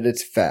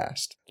candidates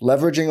fast.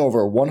 Leveraging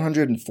over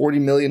 140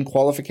 million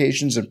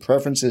qualifications and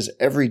preferences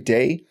every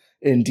day,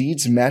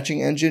 Indeed's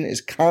matching engine is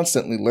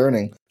constantly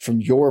learning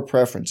from your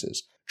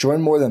preferences.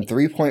 Join more than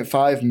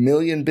 3.5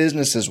 million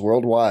businesses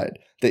worldwide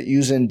that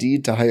use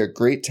Indeed to hire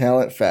great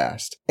talent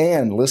fast.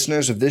 And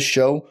listeners of this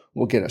show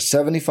will get a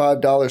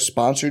 $75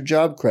 sponsored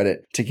job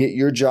credit to get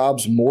your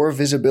jobs more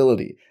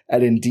visibility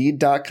at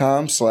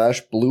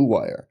Indeed.com/Blue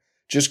Wire.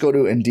 Just go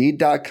to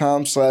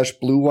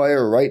Indeed.com/Blue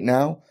Wire right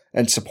now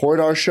and support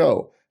our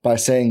show by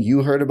saying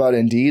you heard about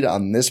Indeed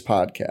on this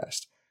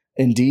podcast.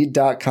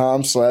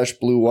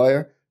 Indeed.com/Blue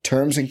Wire.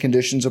 Terms and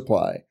conditions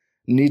apply.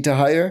 Need to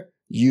hire?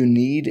 You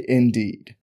need Indeed.